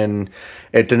thing and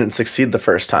it didn't succeed the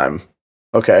first time.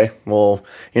 Okay, well,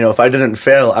 if I didn't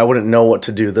fail, I wouldn't know what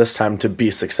to do this time to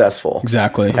be successful.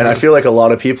 Exactly. And I feel like a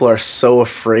lot of people are so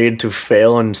afraid to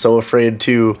fail and so afraid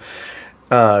to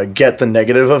get the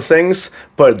negative of things,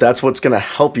 but that's what's going to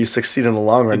help you succeed in the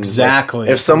long run. Exactly.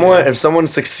 If someone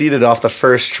succeeded off the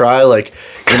first try,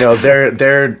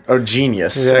 they're a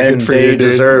genius, and they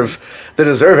deserve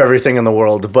everything in the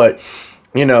world. But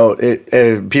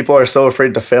people are so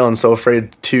afraid to fail and so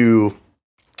afraid to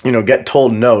get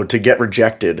told no, to get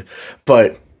rejected.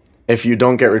 But if you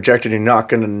don't get rejected, you're not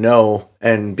going to know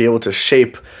and be able to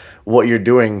shape what you're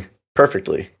doing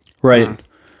perfectly. Right.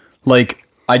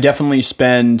 I definitely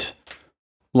spend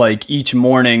each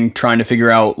morning trying to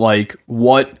figure out what's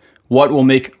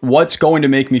going to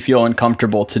make me feel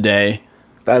uncomfortable today.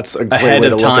 That's a great ahead way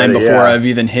of to look time at it, before yeah. I've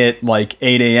even hit 8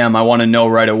 a.m. I want to know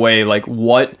right away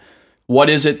what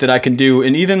is it that I can do,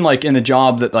 and even in the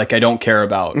job that I don't care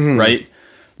about, right?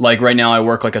 Right now I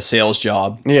work a sales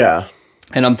job. Yeah.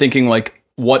 And I'm thinking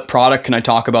what product can I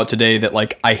talk about today that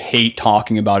I hate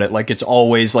talking about it? It's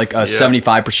always a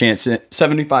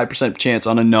 75% chance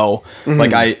on a no.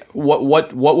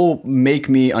 What will make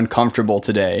me uncomfortable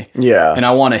today? Yeah. And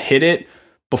I want to hit it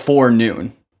before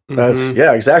noon. That's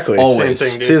exactly. Always. Same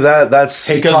thing, dude. See that's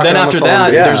Because then after that,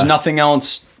 there's not. nothing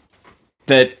else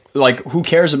that who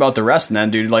cares about the rest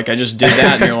then, dude? I just did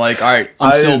that and you're all right,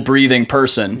 I'm still a breathing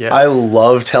person. Yeah. I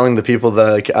love telling the people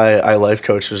that I life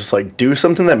coach is just do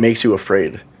something that makes you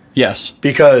afraid. Yes.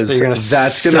 Because You're gonna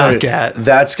suck at.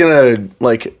 that's gonna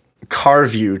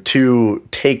carve you to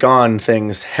take on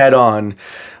things head on,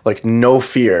 no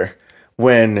fear,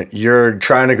 when you're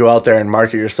trying to go out there and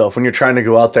market yourself, when you're trying to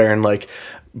go out there and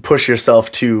push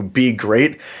yourself to be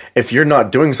great. If you're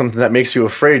not doing something that makes you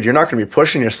afraid, you're not going to be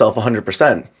pushing yourself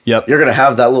 100%. Yep. You're going to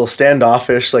have that little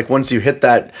standoffish. Once you hit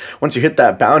that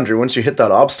boundary, once you hit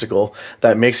that obstacle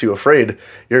that makes you afraid,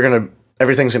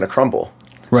 everything's going to crumble.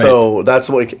 Right. So that's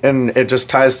and it just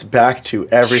ties back to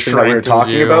everything that we were Strengthens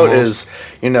talking you about almost.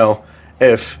 is,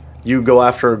 if you go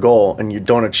after a goal and you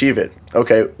don't achieve it,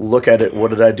 okay, look at it.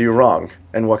 What did I do wrong?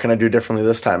 And what can I do differently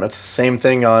this time? That's the same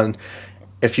thing on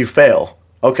if you fail.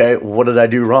 Okay, what did I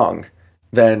do wrong?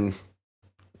 Then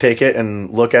take it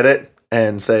and look at it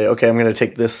and say, okay, I'm going to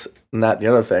take this and that, the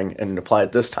other thing, and apply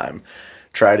it this time.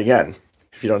 Try it again.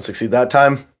 If you don't succeed that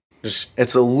time, it's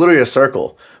literally a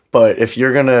circle. But if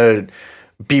you're going to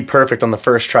be perfect on the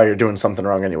first try, you're doing something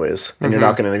wrong anyways, and you're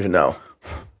not going to even know.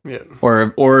 Yeah.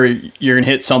 Or you're going to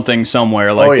hit something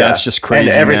somewhere. That's just crazy.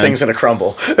 And everything's going to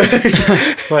crumble.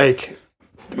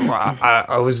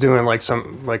 I was doing my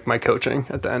coaching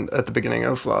at the beginning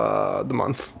of the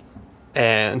month,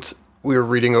 and we were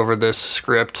reading over this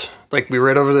script. We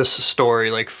read over this story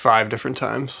 5 different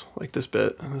times, this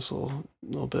little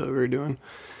bit we were doing,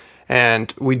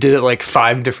 and we did it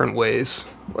 5 different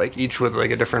ways, each with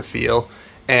a different feel.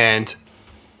 And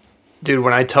dude,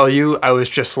 when I tell you, I was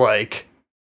just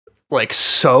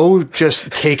so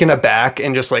just taken aback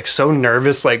and just so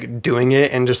nervous doing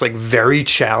it, and just very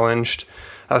challenged.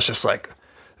 I was just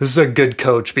this is a good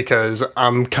coach because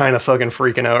I'm kind of fucking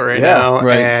freaking out right now.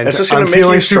 Right. And It's just gonna I'm make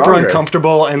feeling you super stronger.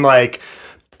 uncomfortable and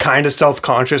kind of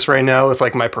self-conscious right now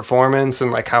with my performance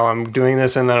and how I'm doing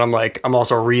this. And then I'm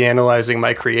also reanalyzing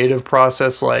my creative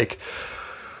process.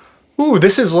 Ooh,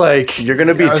 this is You're going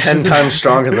to be 10 times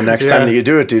stronger the next time that you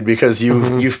do it, dude, because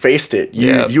you faced it.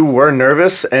 You were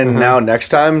nervous, and now next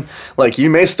time, you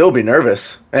may still be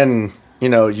nervous, and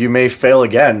you may fail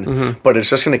again, but it's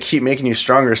just going to keep making you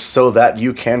stronger so that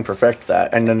you can perfect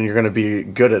that, and then you're going to be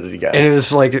good at it again. And it was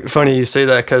funny you say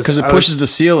that because it pushes the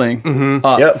ceiling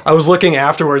up. Yep. I was looking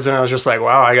afterwards and I was just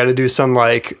wow, I got to do some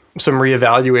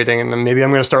reevaluating, and then maybe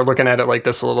I'm going to start looking at it like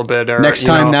this a little bit. Or Next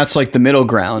time, that's the middle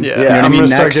ground. Yeah. You know what I I'm mean? gonna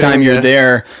start Next time getting- you're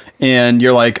there and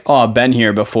you're oh, I've been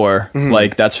here before.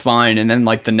 That's fine. And then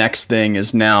the next thing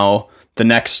is now the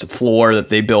next floor that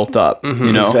they built up,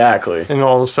 Exactly. and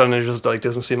all of a sudden it just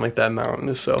doesn't seem like that mountain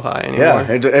is so high anymore.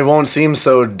 Yeah, it won't seem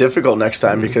so difficult next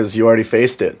time because you already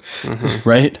faced it.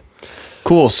 Right?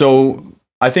 Cool. So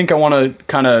I think I want to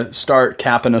kind of start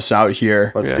capping us out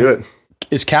here. Let's do it.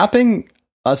 Is capping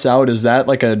us out, is that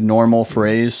a normal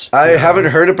phrase? I haven't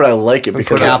heard it, but I like it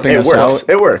because Capping it us works. out.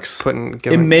 It works.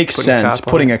 It makes sense. cap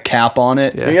on Putting it. a cap on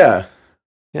it. Yeah.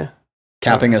 Yeah.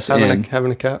 Capping us in.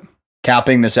 Having a cap.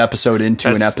 capping this episode into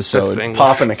an That's episode. the English.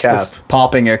 Popping a cap.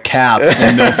 Popping a cap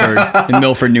in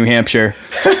Milford, New Hampshire.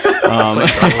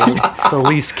 The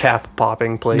least cap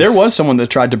popping place. There was someone that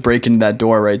tried to break into that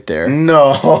door right there.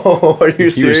 No, are you He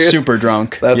was serious? super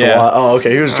drunk. That's yeah. a lot. Oh,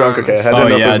 okay. He was drunk. Okay, I didn't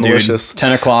know if it was malicious.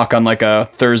 10 o'clock on like a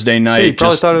Thursday night. He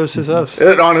probably just- thought it was his house.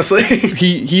 Honestly,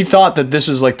 he thought that this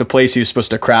was like the place he was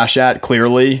supposed to crash at,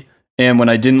 clearly. And when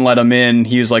I didn't let him in,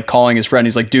 he was like calling his friend.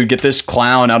 He's like, dude, get this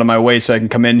clown out of my way so I can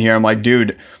come in here. I'm like,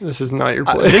 dude, This is not your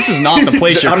place. this is not the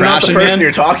place you're I'm not the crashing person in.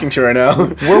 you're talking to right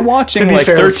now. We're watching be like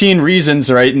fair- 13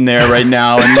 Reasons right in there right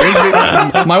now.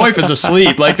 And my wife is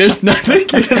asleep. Like, there's nothing.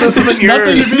 This isn't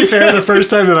nothing yours. To be fair, the first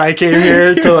time that I came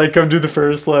here to like come do the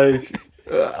first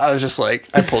I was just like,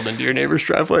 I pulled into your neighbor's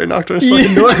driveway and knocked on his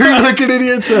fucking door like an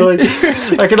idiot. So like,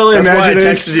 I can only That's why I imagine it.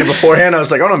 texted you beforehand. I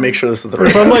was like, I want to make sure this is the right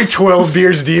If I'm like house. 12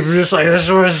 beers deep, I'm just like, I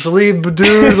just want to sleep,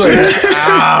 dude. Like, They're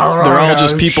all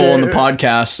just people on the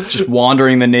podcast, just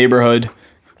wandering the neighborhood,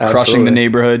 crushing Absolutely. the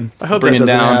neighborhood, I hope that bringing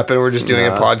doesn't down. happen. We're just doing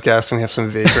a podcast and we have some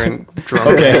vagrant drunk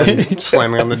Okay. man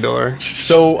slamming on the door.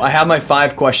 So I have my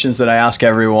 5 questions that I ask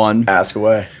everyone. Ask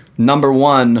away. Number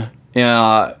 1,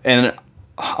 and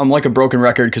I'm like a broken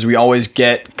record because we always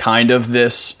get kind of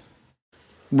this.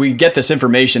 We get this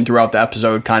information throughout the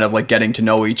episode, kind of like getting to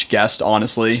know each guest,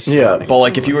 honestly. Yeah. But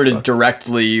like, if you were to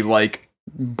directly like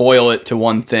boil it to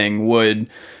one thing,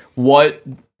 what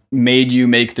made you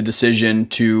make the decision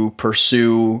to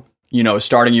pursue,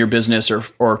 starting your business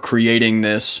or creating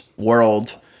this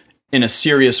world in a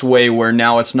serious way where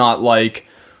now it's not like,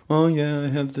 oh yeah, I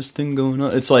have this thing going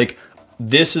on. It's like,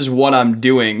 this is what I'm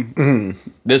doing.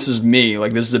 This is me.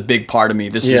 Like, this is a big part of me.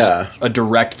 This is a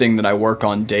direct thing that I work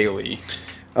on daily.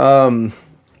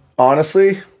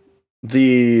 Honestly,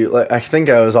 I think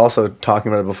I was also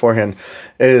talking about it beforehand,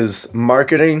 is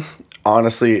marketing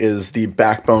honestly is the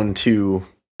backbone to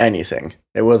anything.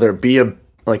 Whether it be a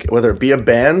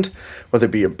band, whether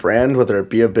it be a brand, whether it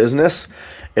be a business,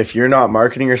 if you're not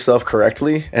marketing yourself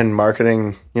correctly and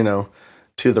marketing,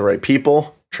 to the right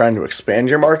people, trying to expand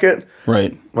your market,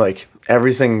 Right. like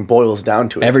everything boils down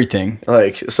to it. Everything.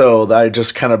 Like, so I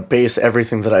just kind of base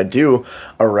everything that I do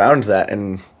around that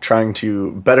and trying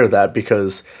to better that,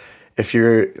 because if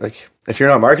you're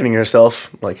not marketing yourself,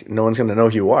 like, no one's going to know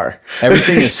who you are.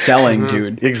 Everything is selling,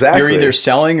 dude. Exactly. You're either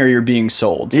selling or you're being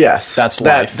sold. Yes. That's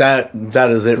life. That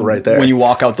is it right there. When you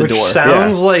walk out the Which door.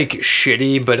 sounds like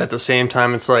shitty, but at the same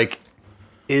time, it's like,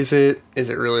 is it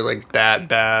really like that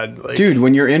bad? Like, Dude,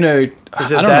 when you're in a...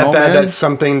 is it I don't that know, bad? man. That's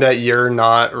something that you're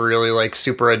not really like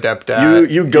super adept at.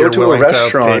 You go You're to a willing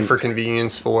restaurant- pay for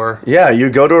convenience for. Yeah, you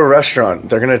go to a restaurant,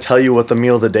 they're going to tell you what the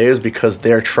meal of the day is because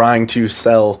they're trying to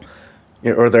sell,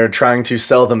 or they're trying to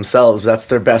sell themselves. That's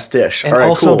their best dish. And All right,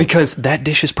 also cool. because that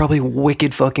dish is probably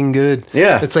wicked fucking good.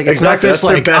 Yeah, It's like, it's exactly. not this That's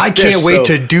their like, best I can't dish, wait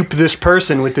so- to dupe this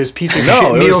person with this piece of No, shit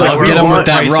it meal was that like, we're get 'em with want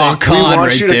that pricing. raw we con want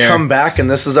right you to there. come back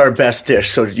and this is our best dish,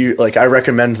 so I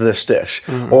recommend this dish.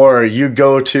 Mm-hmm. Or you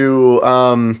go to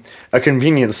a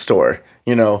convenience store,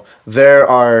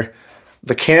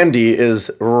 the candy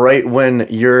is right when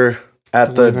you're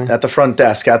at the front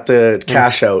desk at the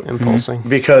cash out, Impulsing.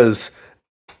 because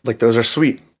like those are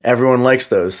sweet, everyone likes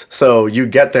those, so you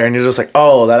get there and you're just like,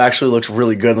 oh, that actually looks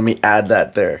really good, let me add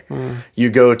that there. You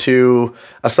go to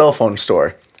a cell phone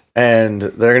store and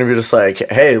they're going to be just like,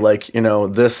 hey, like,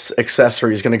 this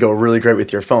accessory is going to go really great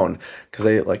with your phone, because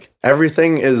they like,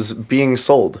 everything is being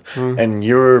sold and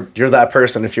you're that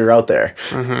person if you're out there.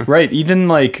 Right. Even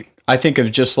like, I think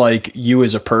of just like you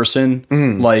as a person,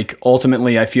 like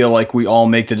ultimately I feel like we all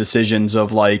make the decisions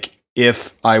of like,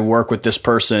 if I work with this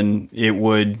person, it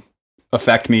would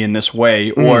affect me in this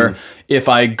way. Or if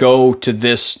I go to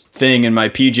this thing in my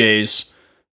PJs,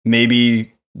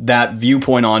 maybe that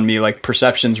viewpoint on me, like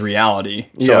perception's reality.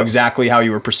 So Yeah. exactly how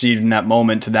you were perceived in that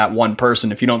moment to that one person,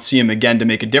 if you don't see him again to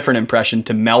make a different impression,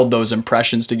 to meld those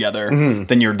impressions together,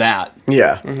 then you're that.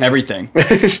 Yeah. Everything.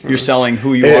 You're selling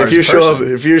who you are. If you as a show up,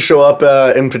 person. if you show up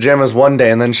in pajamas one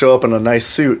day and then show up in a nice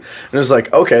suit, and it's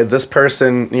like, okay, this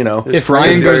person, If is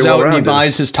Ryan very goes out and he well-rounded.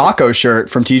 buys his taco shirt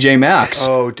from TJ Maxx,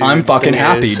 Oh, dude, I'm fucking thing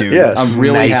happy, is- dude. Yes. I'm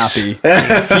really Nice.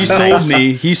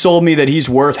 happy. He sold me that he's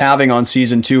worth having on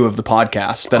season 2 of the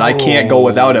podcast, that I can't go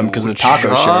without him because of the taco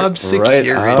Job shirt. Right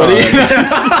security.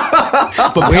 on.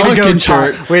 But Way to go, Pelican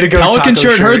shirt, way to go, Pelican taco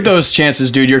shirt shirt. heard those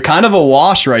chances, dude. You're kind of a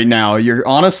wash right now. You're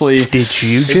honestly... Did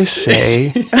you just say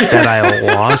that I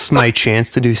lost my chance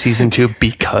to do season 2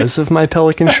 because of my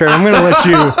Pelican shirt? I'm gonna let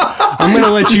you I'm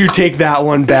gonna let you take that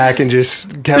one back and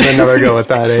just have another go at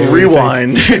that. Eh?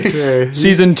 Rewind.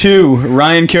 Season 2,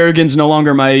 Ryan Kerrigan's no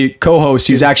longer my co-host.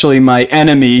 He's actually my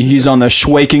enemy. He's on the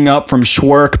Schwaking Up from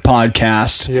Schwerk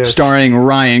podcast, Yes. starring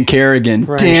Ryan Kerrigan.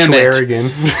 Damn it. Again.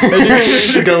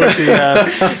 to go with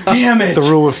Damn it. the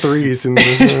rule of threes. And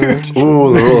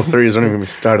Ooh, the rule of threes. Don't even get me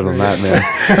started on that,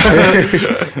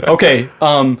 man. Okay,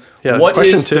 Yeah, what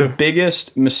question is the two.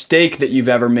 biggest mistake that you've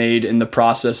ever made in the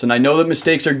process? And I know that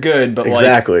mistakes are good, but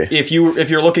Exactly. like if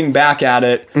you're looking back at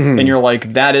it and you're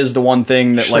like, that is the one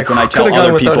thing that like when I tell could've gone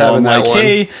other without people, having I'm like, that one.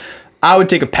 hey, I would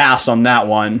take a pass on that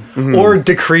one. or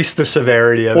decrease the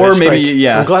severity of it. Or Just maybe,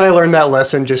 yeah. I'm glad I learned that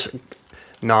lesson, just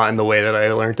not in the way that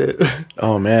I learned it.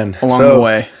 Oh, man. Along the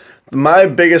way. My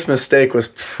biggest mistake was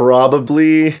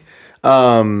probably,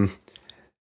 all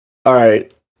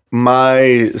right,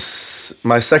 my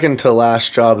second to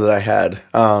last job that I had,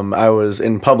 I was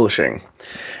in publishing,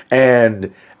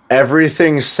 and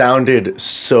everything sounded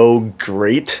so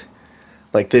great.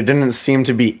 Like, there didn't seem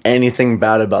to be anything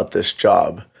bad about this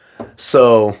job.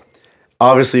 So,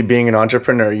 obviously, being an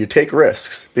entrepreneur, you take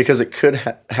risks because it could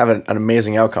have an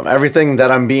amazing outcome. Everything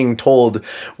that I'm being told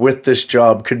with this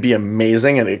job could be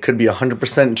amazing and it could be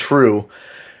 100% true.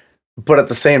 But at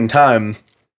the same time,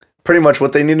 pretty much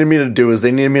what they needed me to do is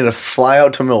they needed me to fly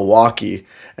out to Milwaukee,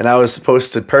 and I was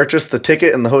supposed to purchase the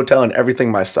ticket and the hotel and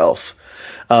everything myself.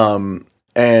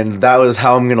 And that was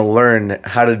how I'm going to learn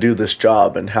how to do this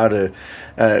job and how to,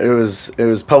 it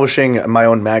was publishing my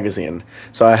own magazine.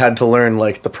 So I had to learn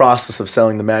like the process of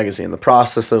selling the magazine, the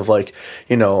process of like,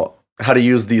 you know, how to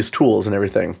use these tools and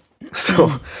everything.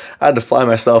 So I had to fly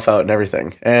myself out and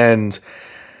everything. And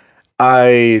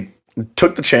I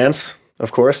took the chance,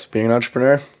 of course, being an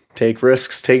entrepreneur, take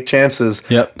risks, take chances.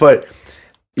 Yep. But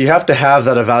you have to have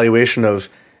that evaluation of,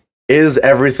 is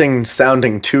everything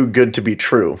sounding too good to be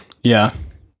true? Yeah.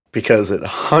 Because it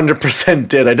 100%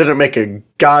 did. I didn't make a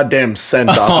goddamn cent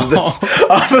off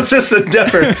of this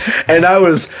endeavor, and I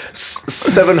was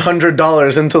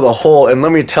 $700 into the hole. And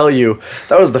let me tell you,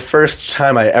 that was the first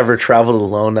time I ever traveled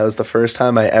alone. That was the first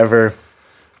time I ever.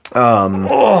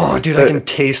 Oh, dude, I can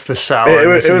taste the sour. It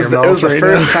was the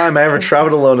first time I ever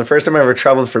traveled alone. The first time I ever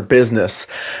traveled for business,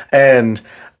 and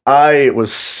I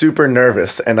was super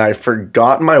nervous, and I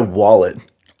forgot my wallet.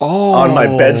 On my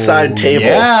bedside table.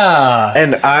 Yeah.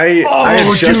 And I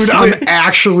just I'm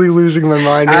actually losing my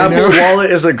mind right Apple now.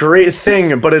 Wallet is a great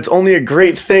thing, but it's only a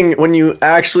great thing when you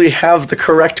actually have the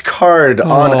correct card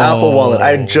on Apple Wallet.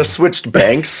 I had just switched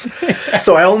banks,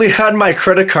 so I only had my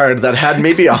credit card that had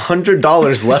maybe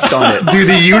 $100 left on it. Dude,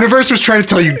 the universe was trying to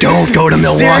tell you, don't go to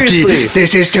Milwaukee. Seriously.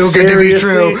 This is too good to be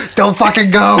Seriously. true. Don't fucking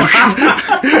go.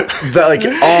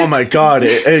 Oh my god!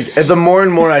 The more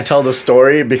and more I tell the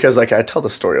story, because like I tell the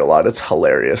story a lot, it's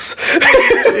hilarious.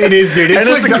 It is, dude. It's And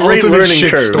it's like a the great ultimate learning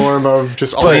curve. shitstorm of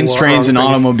just all Planes, the trains, and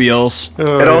wrong things. automobiles.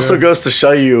 It also goes to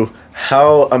show you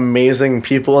how amazing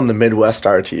people in the Midwest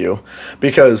are to you.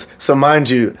 Because, so mind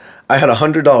you, I had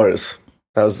 $100.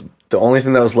 That was the only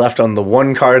thing that was left on the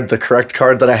one card, the correct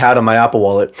card that I had on my Apple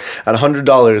Wallet. I had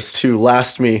 $100 to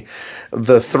last me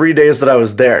the 3 days that I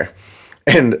was there.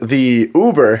 And the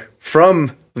Uber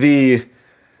from the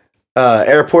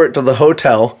airport to the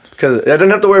hotel, because I didn't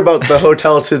have to worry about the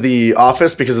hotel to the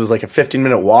office because it was like a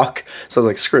 15-minute walk. So I was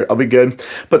like, screw it, I'll be good.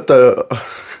 But the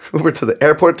Uber to the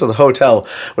airport to the hotel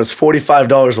was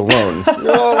 $45 alone.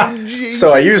 So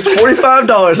I used $45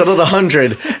 out of the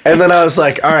 100, and then I was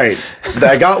like, all right,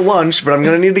 I got lunch, but I'm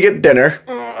gonna need to get dinner.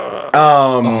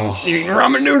 Eating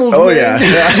ramen noodles, Oh man.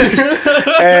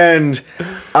 yeah. And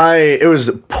it was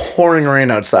pouring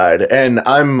rain outside, and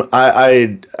I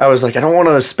was like, I don't want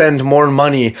to spend more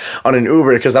money on an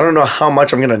Uber because I don't know how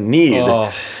much I'm gonna need.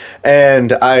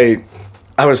 And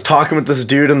I was talking with this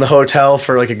dude in the hotel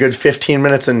for like a good 15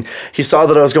 minutes, and he saw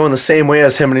that I was going the same way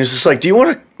as him, and he was just like, do you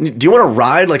want to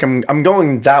ride? Like I'm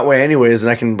going that way anyways,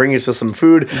 and I can bring you to some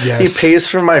food. Yes. He pays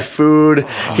for my food.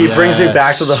 He brings me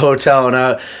back to the hotel,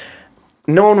 and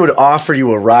no one would offer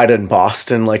you a ride in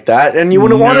Boston like that, and you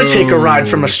wouldn't want to take a ride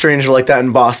from a stranger like that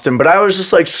in Boston. But I was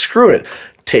just like, screw it,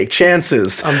 take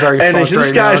chances. I'm very and fucked this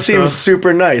right guy now, seems so.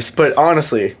 super nice, but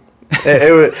honestly,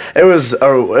 it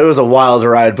was a wild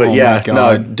ride. But Oh yeah, my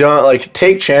no, God. don't like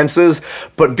take chances,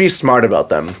 but be smart about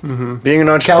them. Being an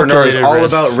entrepreneur is Calculated all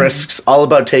risks. about risks, all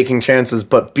about taking chances,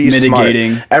 but be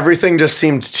Mitigating. smart. Everything just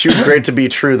seemed too great to be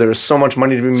true. There was so much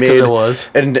money to be made. it was.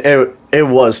 And it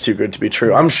was too good to be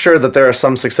true. I'm sure that there are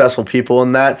some successful people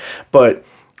in that, but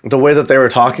the way that they were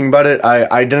talking about it,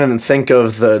 I didn't think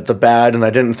of the bad, and I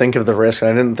didn't think of the risk,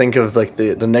 and I didn't think of like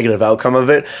the negative outcome of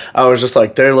it. I was just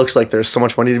like, there looks like there's so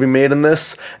much money to be made in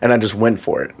this, and I just went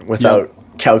for it without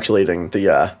calculating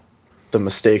the the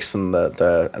mistakes and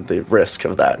the risk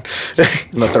of that.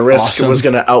 And that the risk Awesome. was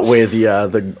going to outweigh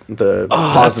the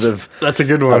positive That's a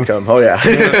good one. outcome. Oh yeah.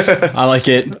 I like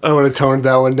it. I would have toned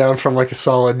that one down from like a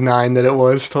solid 9 that it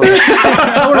was. To like,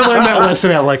 I would have learned that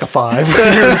lesson at like a 5.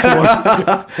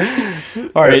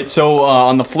 All right, so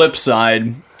on the flip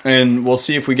side, and we'll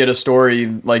see if we get a story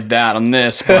like that on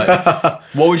this, but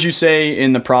what would you say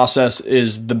in the process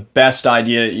is the best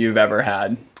idea that you've ever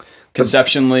had?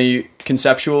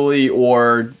 Conceptually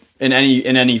or in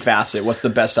any facet, what's the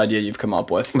best idea you've come up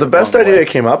with? The best idea I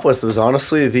came up with was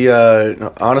honestly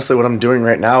honestly what I'm doing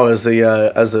right now as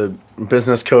a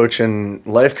business coach and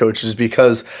life coach is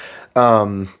because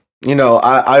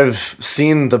I've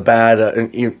seen the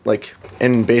bad like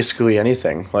in basically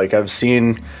anything. Like I've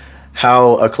seen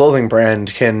how a clothing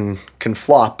brand can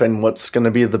flop and what's going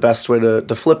to be the best way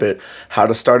to flip it, how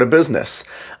to start a business.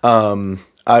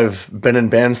 I've been in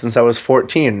bands since I was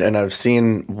 14 and I've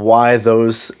seen why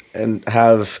those and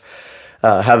have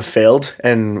failed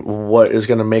and what is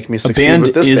going to make me succeed band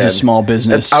with this is band. a small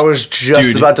business. And I was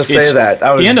just about to say that.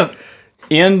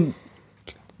 And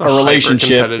a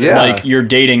relationship, hyper-competitive. Yeah. like you're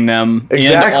dating them,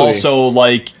 Exactly. and also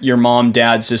like your mom,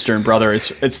 dad, sister, and brother.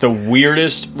 It's the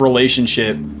weirdest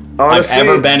relationship Honestly, I've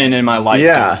ever been in my life.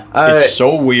 yeah, dude. It's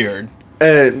so weird.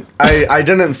 And I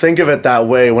didn't think of it that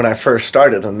way when I first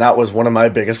started, and that was one of my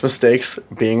biggest mistakes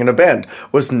being in a band,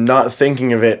 was not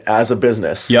thinking of it as a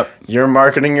business. Yep. You're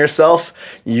marketing yourself,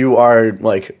 you are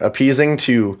like appeasing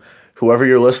to whoever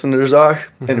your listeners are,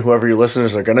 and whoever your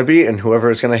listeners are going to be, and whoever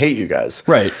is going to hate you guys.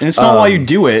 Right, and it's not why you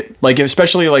do it. Like,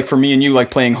 especially like for me and you, like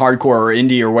playing hardcore or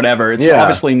indie or whatever. It's Yeah.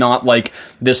 obviously not like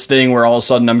this thing where all of a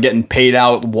sudden I'm getting paid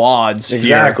out wads. here.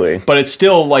 Exactly. But it's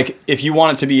still like if you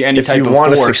want it to be any If type you of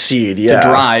want to force succeed, to yeah.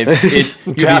 drive,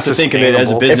 you have to think of it as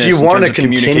a sustainable. business. If you in want terms to of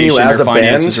continue communication as or a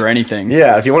finances band or anything.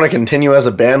 Yeah, if you want to continue as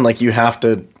a band, like you have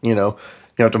to, you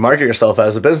have to market yourself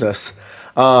as a business.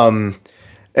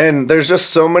 And there's just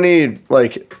so many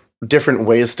like different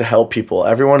ways to help people.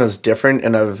 Everyone is different,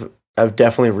 and I've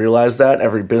definitely realized that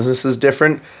every business is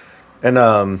different. And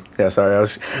yeah, sorry,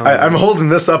 I'm holding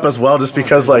this up as well just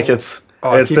because like it's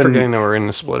I keep forgetting that we're in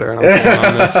the splitter. And I'm pulling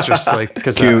on this just like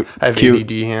because I have Cute.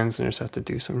 ADD hands and I just have to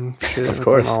do some shit. Of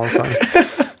course. all the time.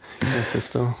 Yes, it's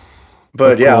still.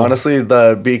 But yeah, honestly,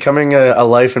 the becoming a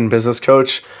life and business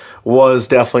coach was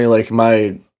definitely like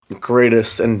my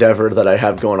greatest endeavor that I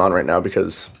have going on right now,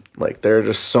 because like there are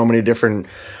just so many different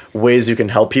ways you can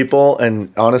help people, and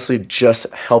honestly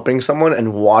just helping someone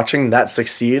and watching that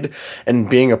succeed and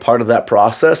being a part of that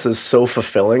process is so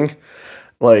fulfilling.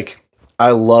 Like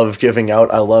I love giving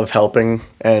out, I love helping,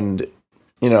 and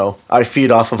I feed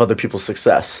off of other people's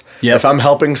success. Yep. If I'm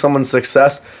helping someone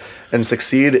success and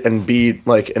succeed and be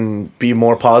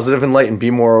more positive in light and be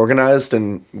more organized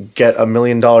and get $1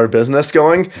 million business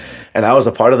going, and I was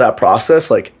a part of that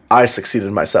process, like I succeeded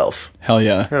myself. Hell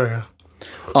yeah. Oh yeah.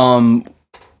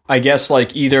 I guess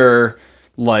like either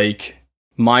like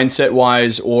mindset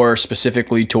wise or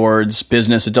specifically towards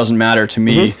business, it doesn't matter to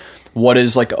me. What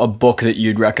is like a book that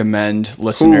you'd recommend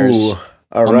listeners? Ooh,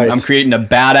 all right. I'm creating a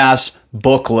badass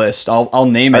book list. I'll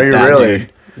name it Are you that, really? dude.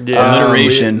 Yeah.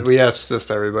 Alliteration. We asked this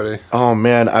to everybody. Oh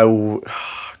man,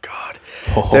 God.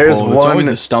 There's It's one. always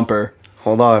the stumper.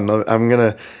 Hold on, I'm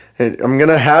gonna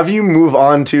have you move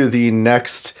on to the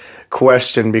next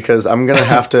question because I'm gonna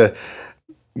have to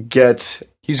get.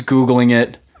 He's Googling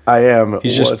it. I am.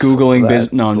 He's just What's Googling that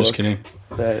business. No, I'm just book kidding.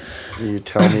 That you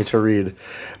tell me to read,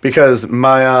 because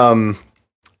my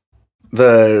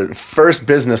the first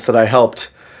business that I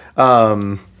helped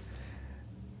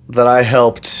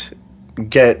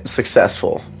get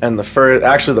successful, and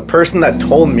the person that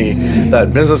told me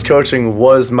that business coaching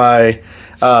was my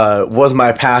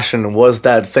passion, was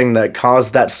that thing that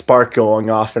caused that spark going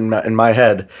off in my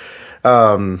head.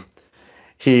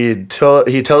 He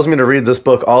tells me to read this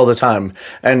book all the time,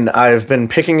 and I've been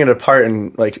picking it apart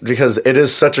and because it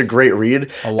is such a great read,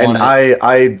 and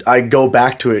I go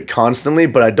back to it constantly,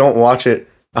 but I don't watch it.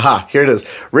 Aha, here it is.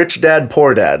 Rich Dad,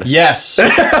 Poor Dad. Yes.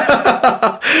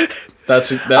 I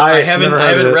haven't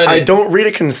read it. I don't read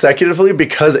it consecutively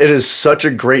because it is such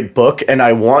a great book, and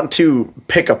I want to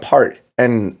pick apart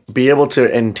and be able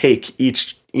to take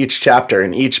each chapter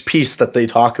and each piece that they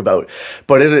talk about.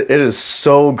 But it is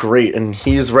so great, and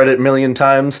he's read it a million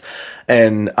times,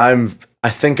 and I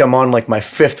think I'm on like my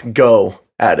 5th go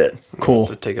at it. Cool.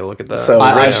 To take a look at that. So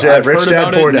I've Rich heard Dad,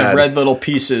 about Poor it and I've Dad. read little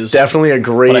pieces. Definitely a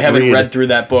great But I haven't read. read through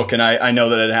that book, and I know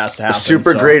that it has to happen.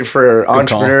 Super so. great for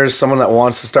entrepreneurs, someone that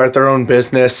wants to start their own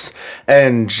business,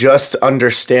 and just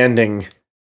understanding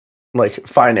like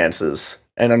finances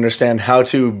and understand how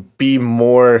to be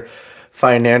more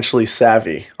financially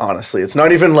savvy. Honestly, it's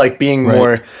not even like being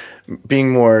more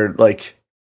like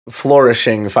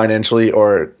flourishing financially,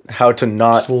 or how to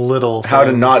not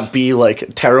be like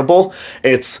terrible.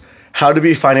 It's how to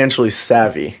be financially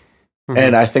savvy.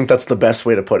 And I think that's the best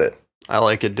way to put it. I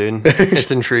like it, dude.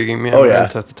 It's intriguing me. Oh, yeah.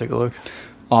 I'd have to take a look.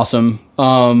 Awesome.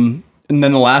 And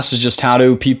then the last is just, how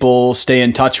do people stay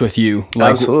in touch with you?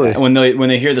 Like, Absolutely. When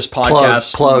they hear this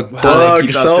podcast, Plug. how they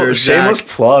keep up So their shameless Zach?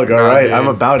 plug. All right, dude. I'm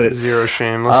about it. Zero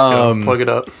shame. Let's go. Plug it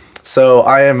up. So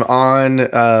I am on,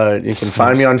 you can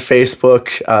find me on Facebook,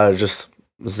 just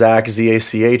Zach,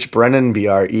 Z-A-C-H, Brennan,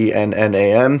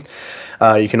 B-R-E-N-N-A-N.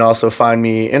 You can also find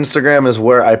me, Instagram is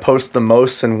where I post the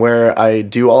most and where I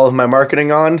do all of my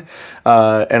marketing on.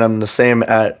 And I'm the same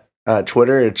at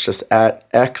Twitter. It's just at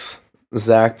X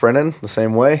Zach Brennan, the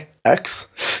same way,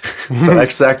 X. So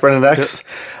X Zach Brennan X.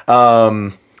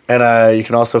 And you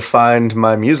can also find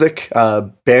my music.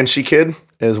 Banshee Kid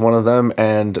is one of them,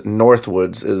 and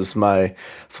Northwoods is my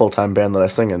full-time band that I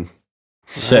sing in.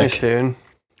 Sick. Nice, dude.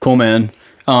 Cool, man.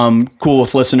 Cool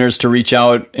with listeners to reach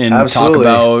out and Absolutely.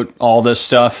 talk about all this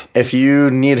stuff. If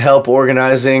you need help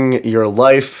organizing your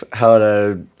life, how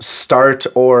to start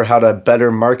or how to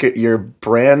better market your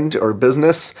brand or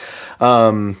business,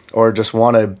 or just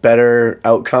want a better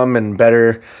outcome and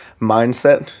better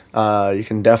mindset, you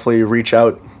can definitely reach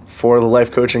out for the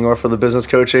life coaching or for the business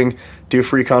coaching. Do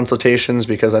free consultations,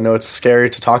 because I know it's scary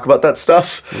to talk about that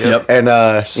stuff. Yep. And,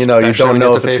 you don't when you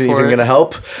know have if to it's pay even for it. going to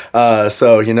help.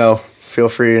 So, feel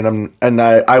free. And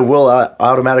I will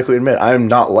automatically admit, I'm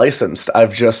not licensed.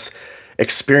 I've just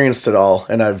experienced it all,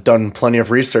 and I've done plenty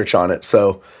of research on it.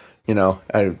 So,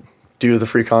 I do the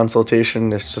free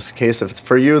consultation. It's just a case, if it's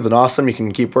for you, then awesome. You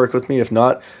can keep work with me. If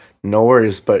not, no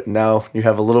worries. But now you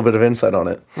have a little bit of insight on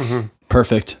it.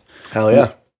 Perfect. Hell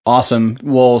yeah. Awesome.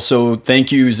 Well, so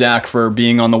thank you, Zach, for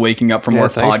being on the Waking Up From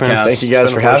Work thanks, man. podcast. Thank you guys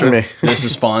been for a pleasure. having me. This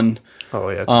is fun. Oh,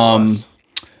 yeah. It's a blast.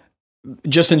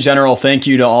 Just in general, thank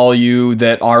you to all you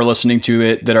that are listening to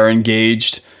it, that are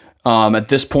engaged. At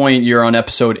this point, you're on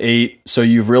episode 8, so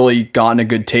you've really gotten a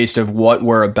good taste of what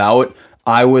we're about.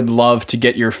 I would love to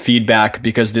get your feedback,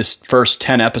 because this first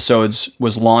 10 episodes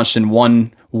was launched in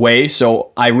one way.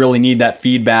 So I really need that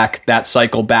feedback, that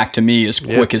cycle back to me as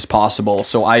quick as possible.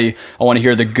 So I want to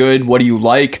hear the good. What do you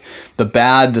like? The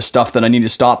bad, the stuff that I need to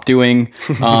stop doing.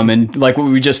 And like what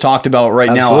we just talked about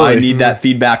right now, I need that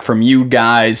feedback from you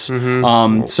guys.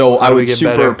 So I would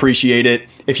super better? appreciate it.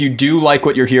 If you do like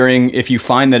what you're hearing, if you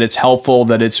find that it's helpful,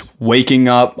 that it's waking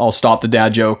up, I'll stop the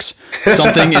dad jokes,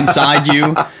 something inside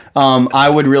you, I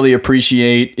would really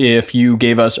appreciate if you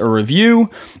gave us a review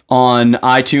on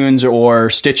iTunes or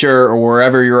Stitcher or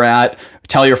wherever you're at.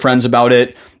 Tell your friends about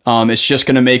it. It's just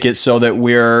going to make it so that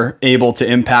we're able to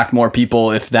impact more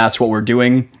people if that's what we're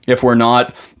doing. If we're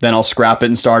not, then I'll scrap it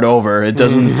and start over. It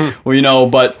doesn't,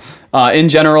 but in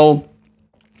general,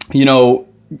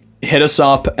 hit us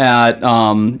up at,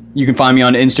 you can find me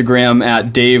on Instagram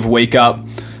at Dave Wake Up,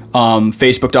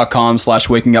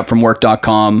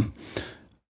 facebook.com/wakingupfromwork.com.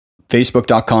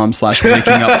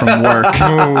 Facebook.com/wakingupfromwork,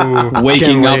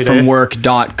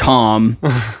 wakingupfromwork.com,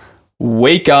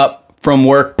 wake up from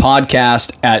work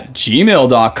podcast at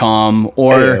gmail.com,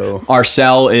 or Ayo. our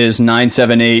cell is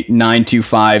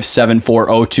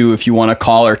 978-925-7402 if you want to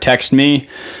call or text me.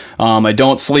 I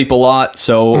don't sleep a lot,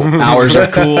 so hours are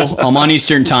cool. I'm on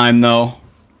Eastern time though.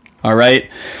 All right.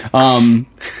 And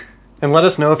let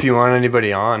us know if you want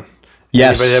anybody on.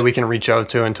 Yes. Anybody that we can reach out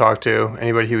to and talk to.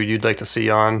 Anybody who you'd like to see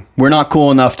on. We're not cool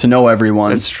enough to know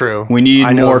everyone. It's true. We need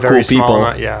I know more a very cool small people.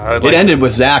 amount- yeah, I'd It like ended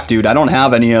with Zach, dude. I don't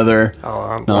have any other.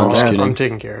 I'm just kidding. I'm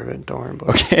taking care of it. Don't worry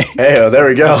about it. Okay. Hey, there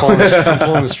we go. I'm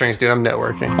pulling the strings, dude. I'm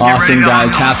networking. Awesome,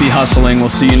 guys. Happy hustling. We'll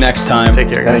see you next time. Take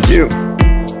care, guys. Thank you.